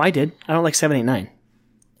them. No, I did. I don't like 7, 8, 9.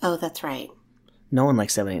 Oh, that's right. No one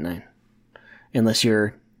likes 7, 8, 9. Unless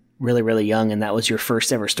you're really, really young and that was your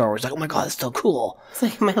first ever Star Wars. Like, oh my God, that's so cool. It's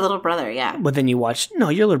like my little brother, yeah. But then your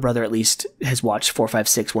little brother at least has watched 4, 5,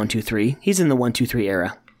 6, 1, 2, 3. He's in the 1, 2, 3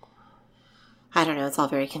 era. I don't know. It's all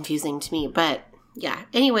very confusing to me. But yeah.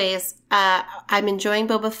 Anyways, I'm enjoying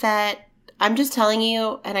Boba Fett. I'm just telling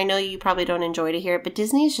you, and I know you probably don't enjoy to hear it, but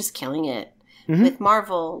Disney is just killing it. With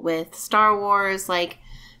Marvel, with Star Wars. Like,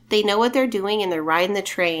 they know what they're doing and they're riding the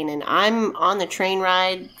train, and I'm on the train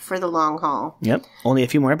ride for the long haul. Yep. Only a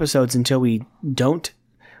few more episodes until we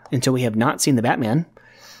have not seen the Batman.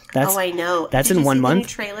 That's, oh, I know. That's Did in you 1 see month. The new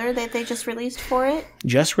trailer that they just released for it?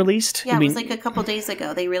 Just released? Yeah, it was like a couple days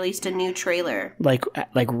ago. They released a new trailer. Like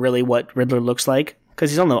really what Riddler looks like?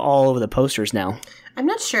 Because he's on all over the posters now. I'm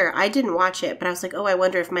not sure. I didn't watch it, but I was like, oh, I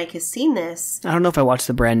wonder if Mike has seen this. I don't know if I watched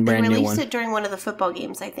the brand new one. They released it during one of the football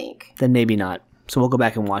games, I think. Then maybe not. So we'll go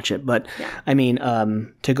back and watch it. But yeah. I mean,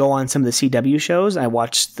 to go on some of the CW shows, I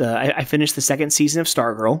watched I finished the second season of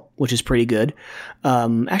Stargirl, which is pretty good.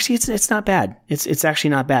 Actually, it's not bad. It's actually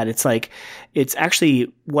not bad. It's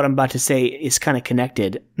actually what I'm about to say is kind of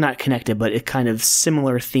connected, not connected, but it kind of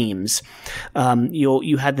similar themes.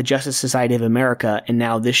 You had the Justice Society of America, and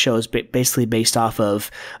now this show is basically based off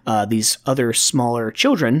of these other smaller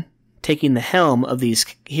children taking the helm of these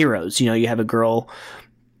heroes. You have a girl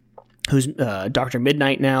who's Dr.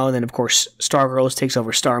 Midnight now, and then of course Stargirl takes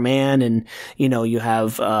over Starman, and you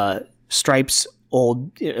have Stripe's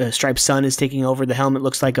son is taking over the helm, it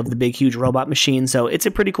looks like, of the big huge robot machine. So it's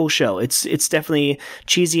a pretty cool show. It's definitely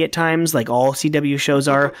cheesy at times, like all CW shows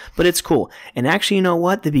are, but it's cool. And actually, you know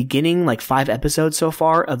what? The beginning, like 5 episodes so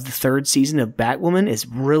far of the 3rd season of Batwoman is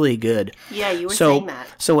really good. Yeah, you were saying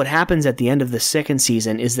that. So what happens at the end of the 2nd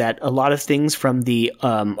season is that a lot of things from the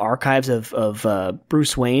archives of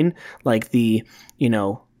Bruce Wayne, like the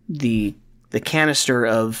canister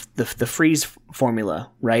of the freeze formula,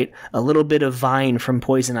 right? A little bit of Vine from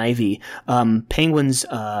Poison Ivy, Penguin's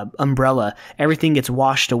umbrella, everything gets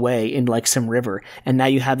washed away in like some river. And now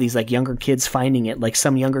you have these like younger kids finding it, like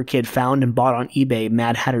some younger kid found and bought on eBay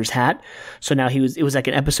Mad Hatter's hat. So now it was like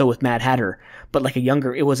an episode with Mad Hatter, but like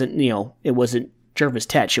it wasn't Jervis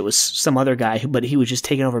Tetch. It was some other guy, but he was just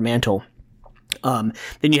taking over mantle. Then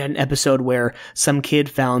you had an episode where some kid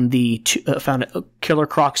found found a Killer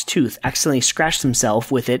Croc's tooth, accidentally scratched himself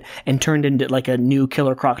with it, and turned into like a new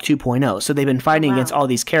Killer Croc 2.0. So they've been fighting against all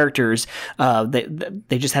these characters.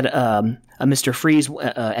 They just had a Mr. Freeze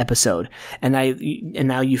episode, and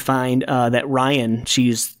now you find that Ryan,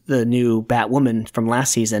 she's the new Batwoman from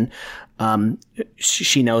last season.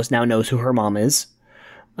 She now knows who her mom is.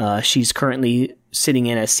 She's currently sitting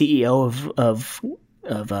in as CEO of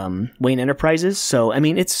Wayne Enterprises. So I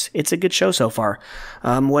mean, it's a good show so far.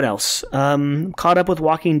 What else? Caught up with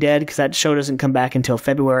Walking Dead, because that show doesn't come back until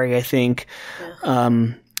February, I think.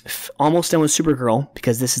 Almost done with Supergirl,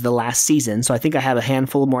 because this is the last season, so I think I have a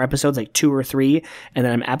handful of more episodes, like 2 or 3, and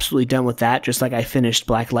then I'm absolutely done with that, just like I finished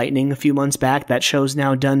Black Lightning a few months back. That show's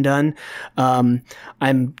now done.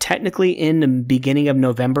 I'm technically in the beginning of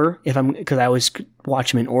November, because I always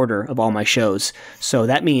watch them in order of all my shows, so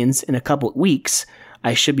that means in a couple of weeks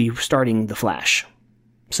I should be starting The Flash.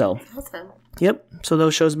 So awesome. Yep. So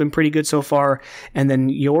those shows have been pretty good so far. And then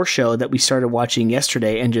your show that we started watching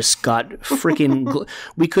yesterday and just got freaking,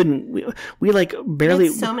 we like barely. We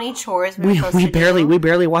had so many chores. We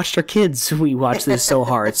barely watched our kids. We watched this so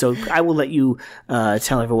hard. So I will let you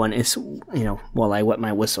tell everyone while I wet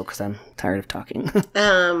my whistle, because I'm tired of talking.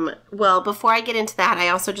 Well, before I get into that, I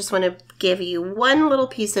also just want to give you one little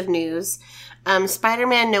piece of news.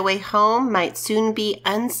 Spider-Man No Way Home might soon be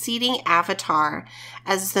unseating Avatar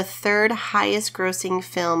as the 3rd highest grossing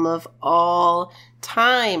film of all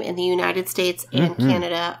time in the United States and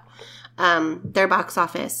Canada, their box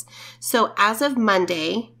office. So as of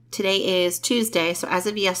Monday, today is Tuesday, so as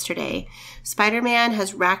of yesterday, Spider-Man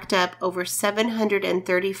has racked up over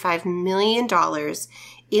 $735 million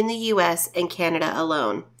in the U.S. and Canada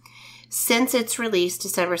alone since its release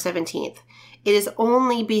December 17th. It is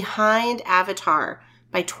only behind Avatar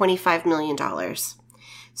by $25 million.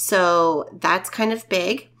 So that's kind of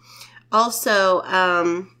big. Also,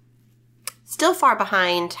 still far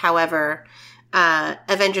behind, however,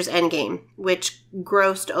 Avengers Endgame, which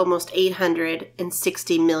grossed almost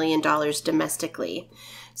 $860 million domestically.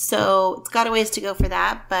 So it's got a ways to go for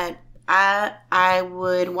that, but I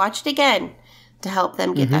would watch it again to help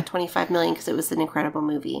them get that $25 million, because it was an incredible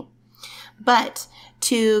movie. But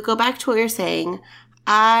to go back to what you're saying,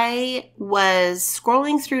 I was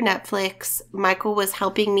scrolling through Netflix. Michael was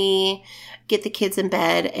helping me get the kids in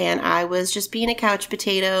bed, and I was just being a couch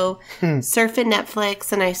potato, surfing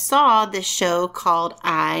Netflix, and I saw this show called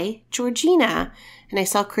I, Georgina, and I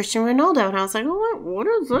saw Cristiano Ronaldo, and I was like, oh, what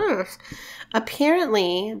is this?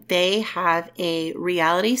 Apparently, they have a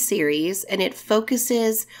reality series, and it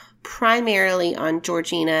focuses primarily on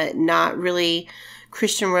Georgina, not really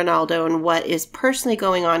Cristiano Ronaldo and what is personally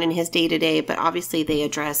going on in his day-to-day, but obviously they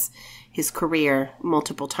address his career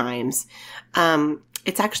multiple times.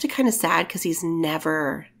 It's actually kind of sad because he's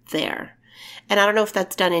never there. And I don't know if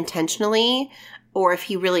that's done intentionally or if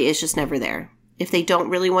he really is just never there, if they don't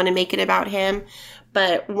really want to make it about him.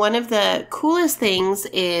 But one of the coolest things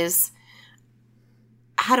is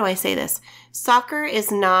how do I say this? Soccer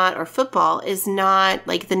is not, or football is not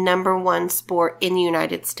like the number one sport in the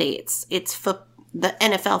United States. It's the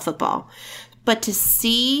NFL football. But to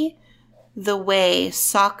see the way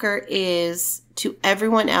soccer is to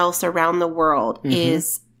everyone else around the world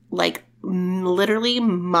is like literally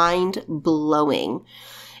mind blowing.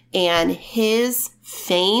 And his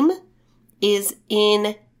fame is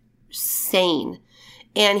insane.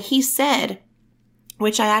 And he said,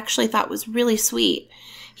 which I actually thought was really sweet,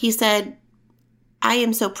 he said, I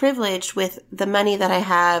am so privileged with the money that I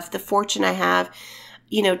have, the fortune I have,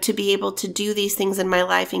 you know, to be able to do these things in my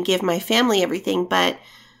life and give my family everything. But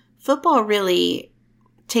football really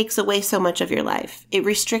takes away so much of your life. It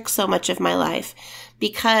restricts so much of my life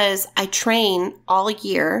because I train all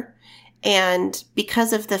year. And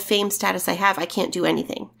because of the fame status I have, I can't do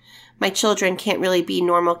anything. My children can't really be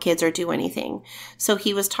normal kids or do anything. So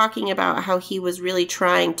he was talking about how he was really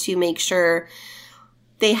trying to make sure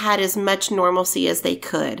they had as much normalcy as they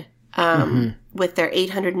could with their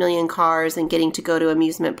 800 million cars and getting to go to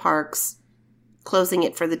amusement parks, closing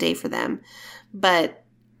it for the day for them. But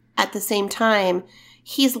at the same time,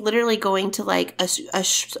 he's literally going to like a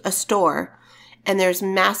store and there's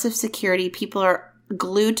massive security. People are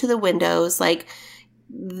glued to the windows, like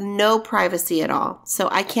no privacy at all. So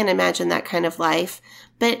I can't imagine that kind of life,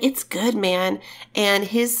 but it's good, man. And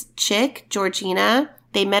his chick, Georgina,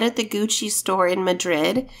 they met at the Gucci store in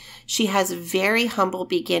Madrid. She has very humble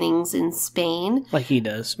beginnings in Spain. Like he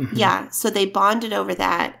does. Yeah. So they bonded over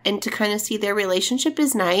that. And to kind of see their relationship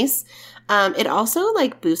is nice. It also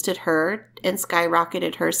like boosted her and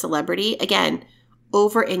skyrocketed her celebrity. Again,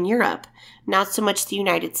 over in Europe, not so much the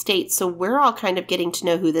United States. So we're all kind of getting to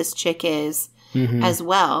know who this chick is as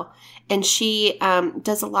well. And she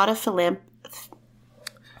does a lot of She's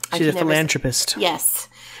a philanthropist. Yes.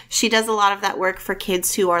 She does a lot of that work for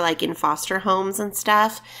kids who are like in foster homes and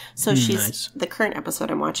stuff. So she's, the current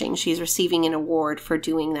episode I'm watching, she's receiving an award for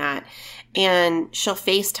doing that. And she'll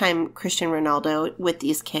FaceTime Cristiano Ronaldo with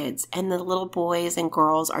these kids. And the little boys and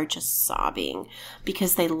girls are just sobbing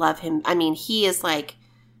because they love him. I mean, he is like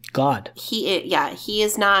God. He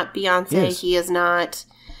is not Beyonce. He is not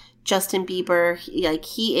Justin Bieber.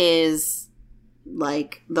 He is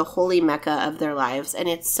like the holy mecca of their lives. And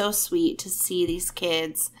it's so sweet to see these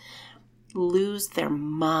kids lose their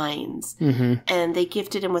minds. And they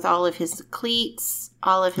gifted him with all of his cleats,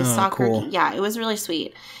 all of his soccer. Cool. Yeah, it was really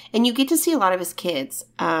sweet. And you get to see a lot of his kids.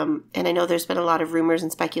 And I know there's been a lot of rumors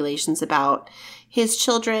and speculations about his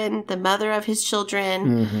children, the mother of his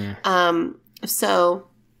children. So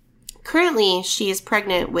currently she is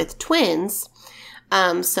pregnant with twins.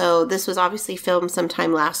 So this was obviously filmed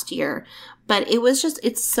sometime last year. But it was just,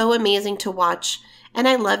 it's so amazing to watch. And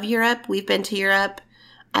I love Europe. We've been to Europe.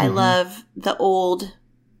 I love the old,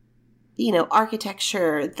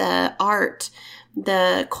 architecture, the art,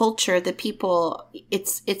 the culture, the people.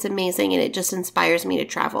 It's amazing, and it just inspires me to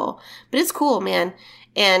travel. But it's cool, man.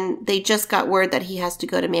 And they just got word that he has to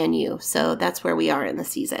go to Man U. So that's where we are in the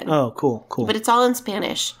season. Oh, cool. But it's all in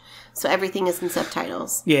Spanish. So everything is in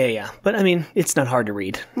subtitles. Yeah. But I mean, it's not hard to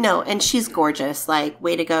read. No, and she's gorgeous. Like,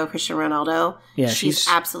 way to go, Cristiano Ronaldo. Yeah, she's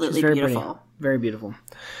absolutely very beautiful. Pretty. Very beautiful.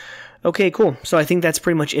 Okay, cool. So I think that's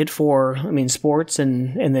pretty much it for, sports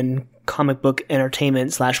and then comic book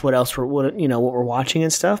entertainment / what else what we're watching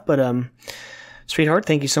and stuff. But sweetheart,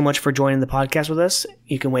 thank you so much for joining the podcast with us.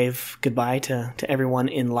 You can wave goodbye to everyone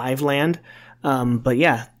in live land. But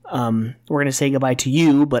yeah, we're going to say goodbye to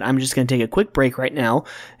you, but I'm just going to take a quick break right now.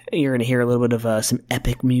 You're going to hear a little bit of some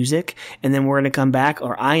epic music, and then we're going to come back,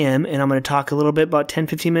 or I am, and I'm going to talk a little bit, about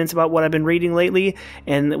 10-15 minutes, about what I've been reading lately,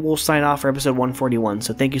 and we'll sign off for episode 141.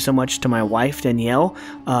 So thank you so much to my wife, Danielle,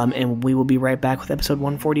 and we will be right back with episode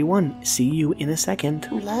 141. See you in a second.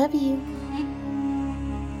 Love you.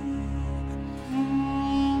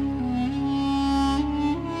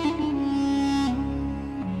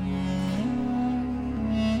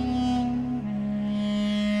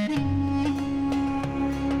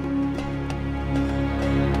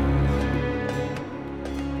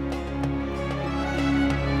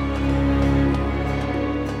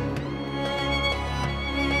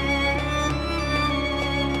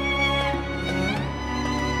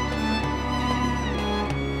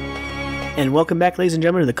 And welcome back, ladies and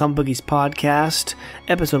gentlemen, to the Comic Bookies Podcast,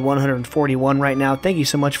 episode 141 right now. Thank you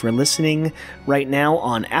so much for listening right now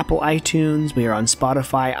on Apple iTunes. We are on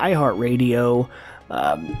Spotify, iHeartRadio,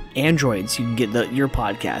 Androids. You can get your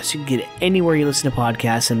podcast. You can get it anywhere you listen to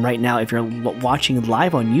podcasts. And right now, if you're watching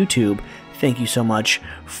live on YouTube, thank you so much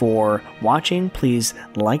for watching. Please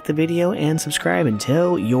like the video and subscribe and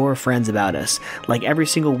tell your friends about us. Like every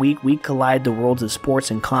single week, we collide the worlds of sports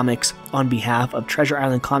and comics on behalf of Treasure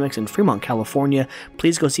Island Comics in Fremont, California.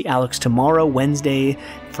 Please go see Alex tomorrow, Wednesday,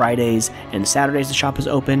 Fridays, and Saturdays. The shop is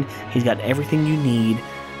open. He's got everything you need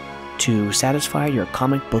to satisfy your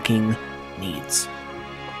comic booking needs.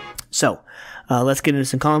 So, let's get into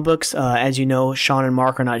some comic books. As you know, Sean and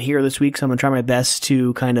Mark are not here this week, so I'm going to try my best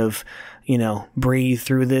to kind of, breathe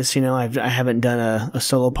through this. I haven't done a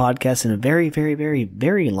solo podcast in a very, very, very,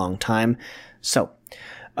 very long time. So,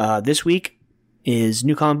 this week is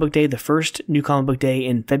New Comic Book Day, the first New Comic Book Day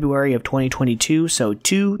in February of 2022. So,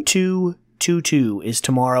 2/2/22 is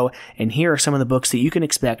tomorrow, and here are some of the books that you can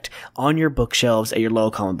expect on your bookshelves at your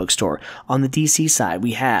local comic book store. On the DC side,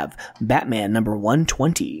 we have Batman number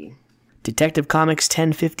 120. Detective Comics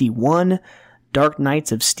 1051, Dark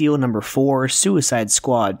Knights of Steel number 4, Suicide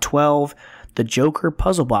Squad 12, The Joker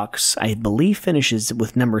Puzzle Box, I believe finishes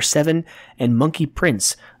with number 7, and Monkey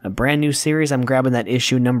Prince, a brand new series. I'm grabbing that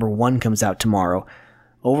issue. Number 1 comes out tomorrow.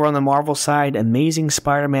 Over on the Marvel side, Amazing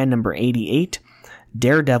Spider-Man number 88,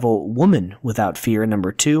 Daredevil Woman Without Fear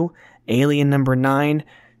number 2, Alien number 9,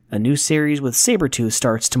 a new series with Sabretooth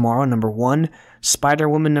starts tomorrow, number 1,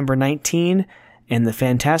 Spider-Woman number 19, and the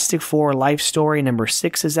Fantastic Four Life Story number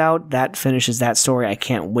 6 is out. That finishes that story. I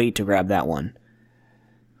can't wait to grab that one.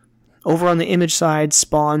 Over on the Image side,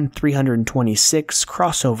 Spawn 326,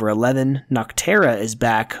 Crossover 11, Noctera is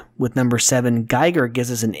back with number 7. Geiger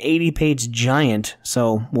gives us an 80-page giant,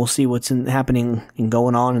 so we'll see what's happening and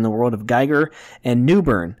going on in the world of Geiger. And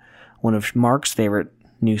Newburn, one of Mark's favorite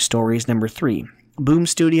news stories, number 3. Boom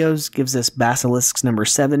Studios gives us Basilisks number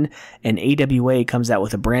 7, and AWA comes out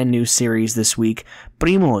with a brand new series this week.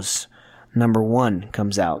 Primos number 1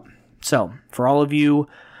 comes out. So, for all of you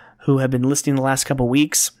who have been listening the last couple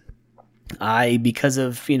weeks, because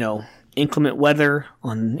of, inclement weather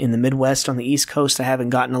in the Midwest, on the East Coast, I haven't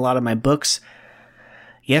gotten a lot of my books.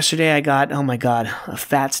 Yesterday I got, a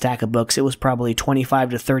fat stack of books. It was probably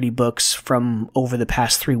 25 to 30 books from over the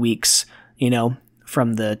past 3 weeks,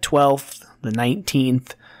 from the 12th, the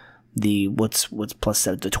 19th, the what's plus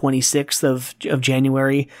the 26th of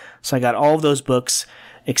January. So I got all of those books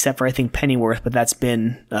except for I think Pennyworth, but that's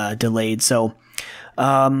been delayed. So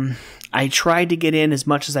I tried to get in as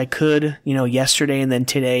much as I could, yesterday and then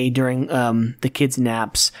today during the kids'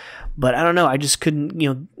 naps. But I don't know, I just couldn't,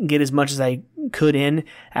 get as much as I could in.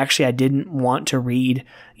 Actually, I didn't want to read,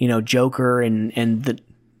 Joker and the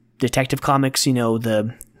Detective Comics,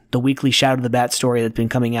 the weekly Shadow the Bat story that's been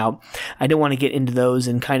coming out. I didn't want to get into those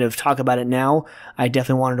and kind of talk about it now. I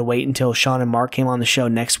definitely wanted to wait until Sean and Mark came on the show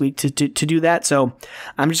next week to do that. So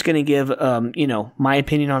I'm just going to give, my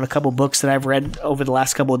opinion on a couple books that I've read over the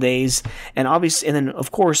last couple of days. And obviously, and then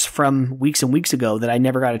of course from weeks and weeks ago that I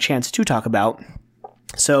never got a chance to talk about.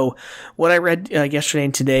 So what I read yesterday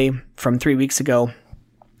and today from 3 weeks ago,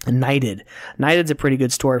 Knighted. Knighted's a pretty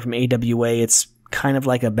good story from AWA. It's kind of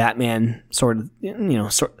like a Batman sort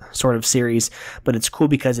of series, but it's cool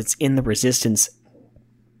because it's in the Resistance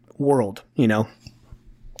world. The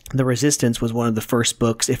Resistance was one of the first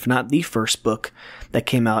books, if not the first book, that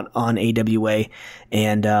came out on AWA.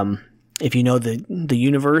 And if you know the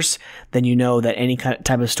universe, then you know that any kind of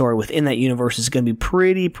type of story within that universe is going to be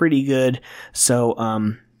pretty good.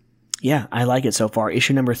 So yeah, I like it so far.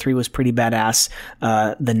 Issue number 3 was pretty badass.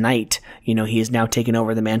 The Knight, he has now taken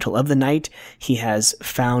over the mantle of the Knight. He has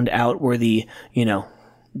found out where the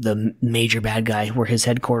major bad guy, where his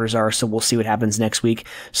headquarters are, so we'll see what happens next week.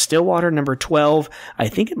 Stillwater number 12, I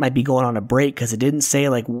think it might be going on a break because it didn't say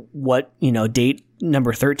what, date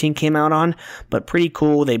number 13 came out on, but pretty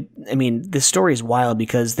cool. This story is wild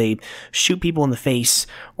because they shoot people in the face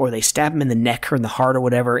or they stab them in the neck or in the heart or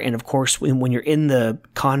whatever. And of course, when you're in the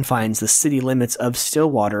confines, the city limits of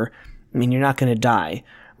Stillwater, you're not going to die,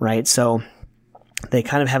 right? So they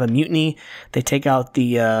kind of have a mutiny. They take out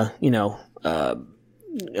the,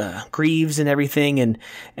 Greaves and everything, and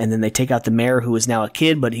then they take out the mayor, who is now a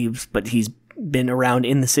kid, but he's been around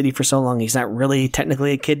in the city for so long, he's not really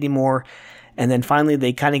technically a kid anymore. And then finally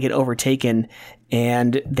they kind of get overtaken,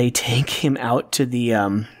 and they take him out to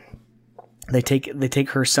the they take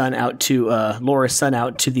her son out to Laura's son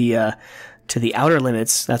out to the outer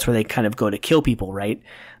limits. That's where they kind of go to kill people, right?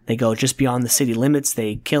 They go just beyond the city limits,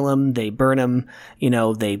 they kill him, they burn him,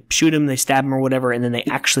 they shoot him, they stab him or whatever, and then they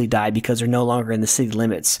actually die because they're no longer in the city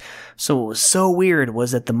limits. So what was so weird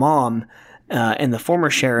was that the mom and the former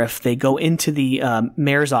sheriff, they go into the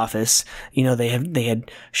mayor's office. They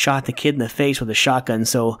had shot the kid in the face with a shotgun,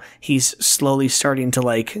 so he's slowly starting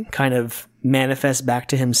to kind of manifest back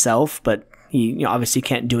to himself, but He obviously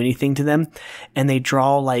can't do anything to them. And they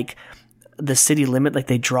draw like the city limit, like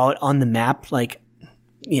they draw it on the map, like,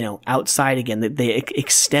 outside again. They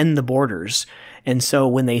extend the borders. And so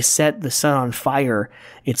when they set the sun on fire,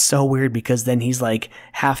 it's so weird because then he's like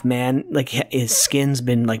half man, like his skin's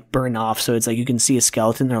been like burned off. So it's like you can see a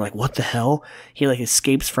skeleton. They're like, what the hell? He like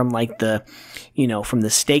escapes from like the, from the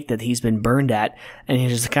stake that he's been burned at. And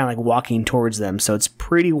he's just kind of like walking towards them. So it's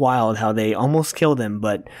pretty wild how they almost killed him.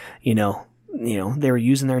 But, they were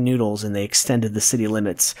using their noodles and they extended the city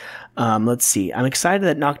limits. Let's see. I'm excited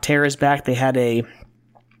that Nocterra is back. They had a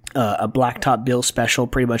Blacktop Bill special,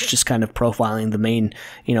 pretty much just kind of profiling the main,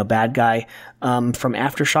 bad guy. From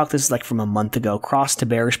Aftershock, this is like from a month ago. Cross to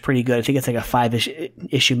Bear is pretty good. I think it's like a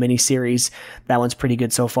 5-issue miniseries. That one's pretty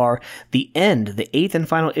good so far. The End, the 8th and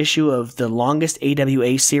final issue of the longest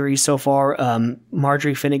AWA series so far.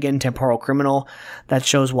 Marjorie Finnegan, Temporal Criminal. That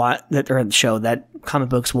that comic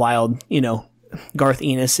book's wild, Garth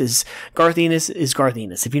Ennis is Garth Ennis.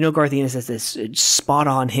 If you know Garth Ennis, it's spot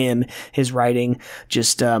on him. His writing,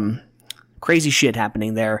 just crazy shit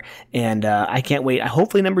happening there, and I can't wait.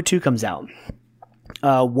 Hopefully number 2 comes out.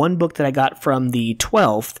 One book that I got from the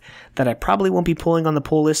 12th that I probably won't be pulling on the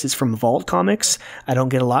pull list is from Vault Comics. I don't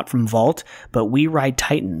get a lot from Vault, but We Ride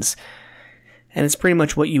Titans, and it's pretty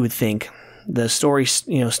much what you would think. The story,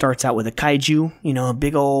 starts out with a kaiju, a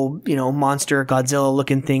big old, monster,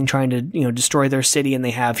 Godzilla-looking thing trying to, destroy their city, and they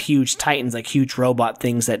have huge titans, like huge robot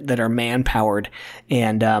things that are man-powered.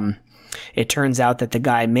 And it turns out that the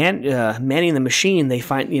guy manning the machine, they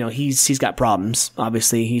find, he's got problems.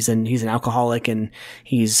 Obviously, he's an alcoholic and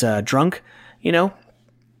he's drunk,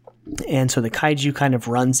 and so the kaiju kind of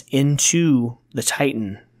runs into the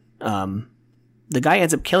titan. The guy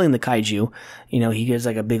ends up killing the kaiju. He gets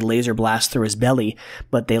like a big laser blast through his belly,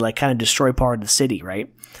 but they like kind of destroy part of the city,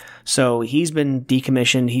 right? So he's been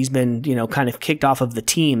decommissioned. He's been, kind of kicked off of the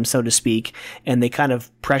team, so to speak, and they kind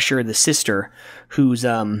of pressure the sister, who's,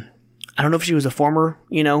 I don't know if she was a former,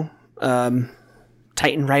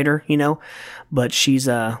 Titan writer, but she's,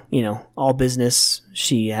 all business.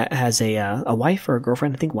 She has a wife or a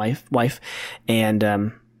girlfriend, I think wife,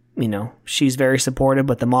 and, she's very supportive,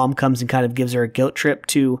 but the mom comes and kind of gives her a guilt trip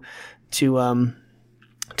to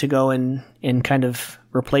go and kind of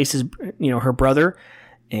replace her brother,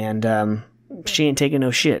 and she ain't taking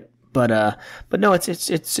no shit. But no, it's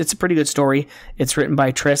a pretty good story. It's written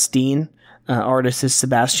by Tress Dean, artist is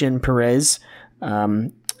Sebastian Perez,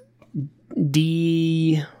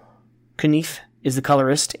 D. Knief is the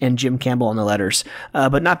colorist, and Jim Campbell on the letters.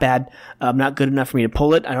 But not bad. Not good enough for me to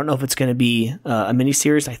pull it. I don't know if it's going to be a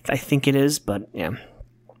miniseries. I think it is, but yeah.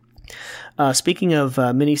 Speaking of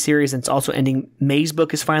miniseries, and it's also ending, May's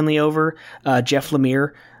book is finally over. Jeff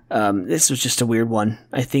Lemire. This was just a weird one.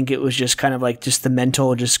 I think it was just kind of like just the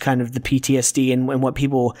mental, just kind of the PTSD and what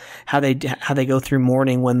people, how they go through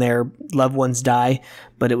mourning when their loved ones die.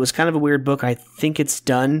 But it was kind of a weird book. I think it's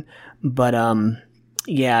done, but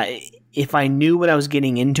yeah. If I knew what I was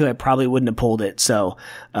getting into, I probably wouldn't have pulled it. So,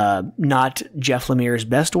 not Jeff Lemire's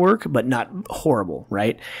best work, but not horrible,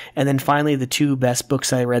 right? And then finally, the 2 best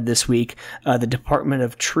books I read this week, The Department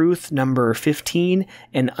of Truth, number 15,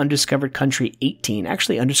 and Undiscovered Country, 18.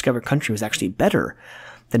 Actually, Undiscovered Country was actually better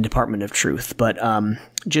than Department of Truth. But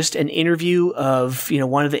just an interview of,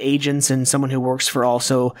 one of the agents and someone who works for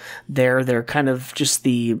also they're kind of just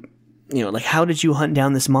the, like, how did you hunt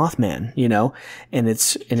down this Mothman, and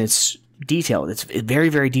it's detailed. It's very,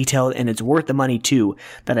 very detailed, and it's worth the money too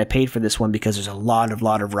that I paid for this one because there's a lot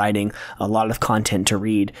of writing, a lot of content to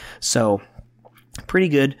read. So pretty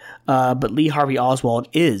good. But Lee Harvey Oswald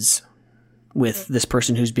is with this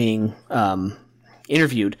person who's being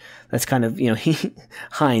interviewed. That's kind of,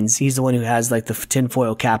 Hines, he's the one who has like the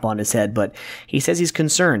tinfoil cap on his head, but he says he's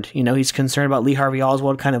concerned. He's concerned about Lee Harvey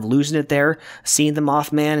Oswald kind of losing it there, seeing the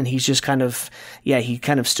Mothman, and he's just kind of, he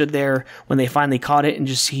kind of stood there when they finally caught it, and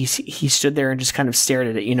just he stood there and just kind of stared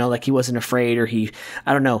at it, like he wasn't afraid, or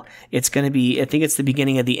I don't know. It's going to be, I think it's the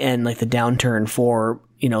beginning of the end, like the downturn for,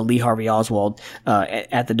 Lee Harvey Oswald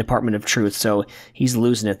at the Department of Truth, so he's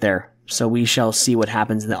losing it there. So we shall see what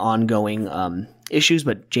happens in the ongoing issues,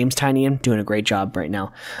 but James Tynion doing a great job right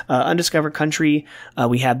now. Undiscovered Country,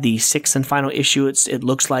 we have the 6th and final issue, it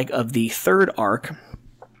looks like, of the 3rd arc.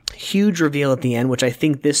 Huge reveal at the end, which I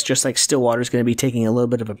think this, just like Stillwater, is going to be taking a little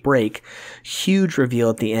bit of a break. Huge reveal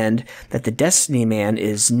at the end that the Destiny Man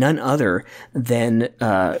is none other than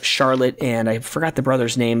Charlotte, and I forgot the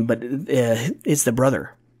brother's name, but it's the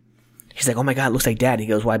brother. He's like, oh my God, it looks like Dad. He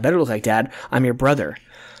goes, well, I better look like Dad. I'm your brother.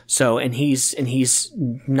 So, and he's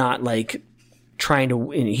not like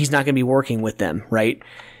he's not going to be working with them, right?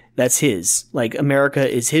 That's his. Like, America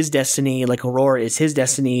is his destiny. Like, Aurora is his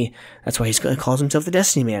destiny. That's why he calls himself the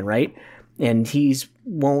Destiny Man, right? And he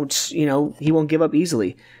won't give up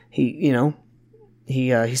easily. He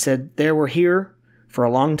said, "They were here for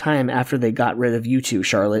a long time after they got rid of you two,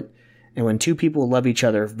 Charlotte. And when two people love each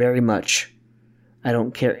other very much, I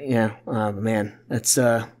don't care." Yeah, man, that's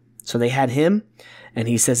so they had him, and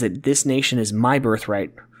he says that this nation is my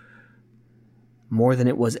birthright more than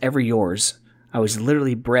it was ever yours. I was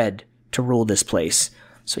literally bred to rule this place.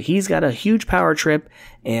 So he's got a huge power trip,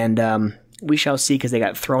 and we shall see, because they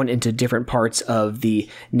got thrown into different parts of the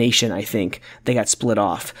nation. I think they got split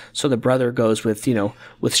off. So the brother goes with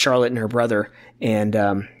Charlotte and her brother, and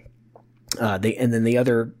then the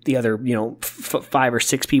other 5 or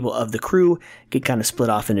 6 people of the crew get kind of split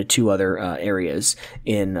off into 2 other areas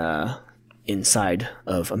inside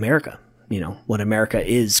of America. What America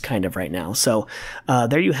is kind of right now. So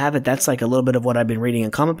there you have it. That's like a little bit of what I've been reading in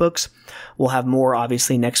comic books. We'll have more,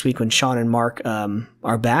 obviously, next week when Sean and Mark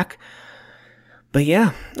are back. But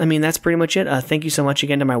yeah, I mean, that's pretty much it. Thank you so much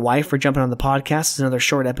again to my wife for jumping on the podcast. It's another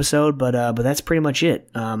short episode, but that's pretty much it.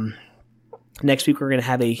 Next week, we're going to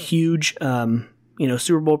have a huge,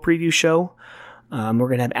 Super Bowl preview show. We're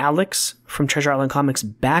going to have Alex from Treasure Island Comics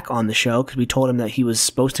back on the show, because we told him that he was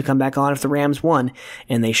supposed to come back on if the Rams won,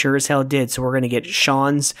 and they sure as hell did. So we're going to get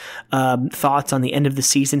Sean's thoughts on the end of the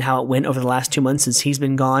season, how it went over the last 2 months since he's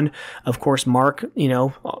been gone. Of course, Mark,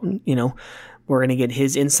 we're going to get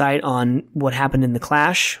his insight on what happened in the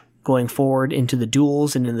Clash, going forward into the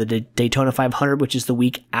duels and in the Daytona 500, which is the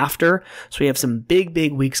week after. So we have some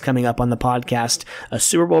big weeks coming up on the podcast. A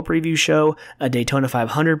Super Bowl preview show, a Daytona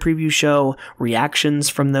 500 preview show, reactions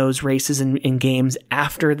from those races and games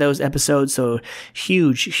after those episodes. So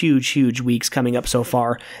huge weeks coming up so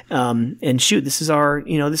far. And shoot, this is our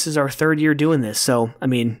 3rd year doing this. So, I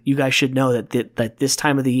mean, you guys should know that this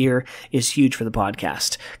time of the year is huge for the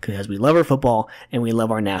podcast, because we love our football and we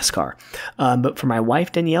love our NASCAR. But for my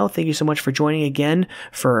wife, Danielle, thank you so much for joining again.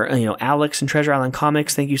 For Alex and Treasure Island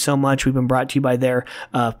Comics, thank you so much. We've been brought to you by there.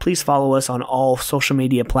 Please follow us on all social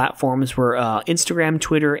media platforms. We're Instagram,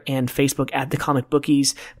 Twitter, and Facebook at The Comic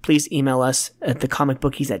Bookies. Please email us at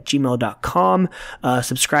thecomicbookies@gmail.com.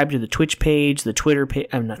 Subscribe to the Twitch page, the Twitch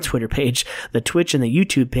and the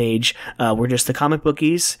YouTube page. We're just The Comic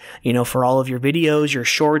Bookies. For all of your videos, your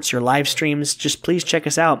shorts, your live streams, just please check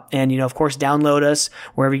us out. And of course, download us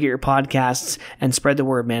wherever you get your podcasts and spread the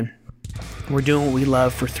word, man. We're doing what we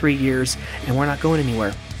love for 3 years, and we're not going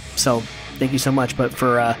anywhere. So thank you so much. But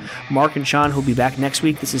for Mark and Sean, who'll be back next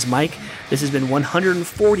week, this is Mike. This has been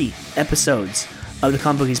 140 episodes of the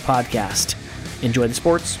Comic Bookies podcast. Enjoy the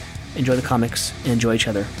sports, enjoy the comics, and enjoy each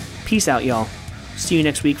other. Peace out, y'all. See you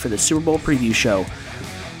next week for the Super Bowl preview show.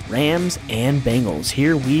 Rams and Bengals.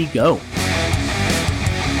 Here we go.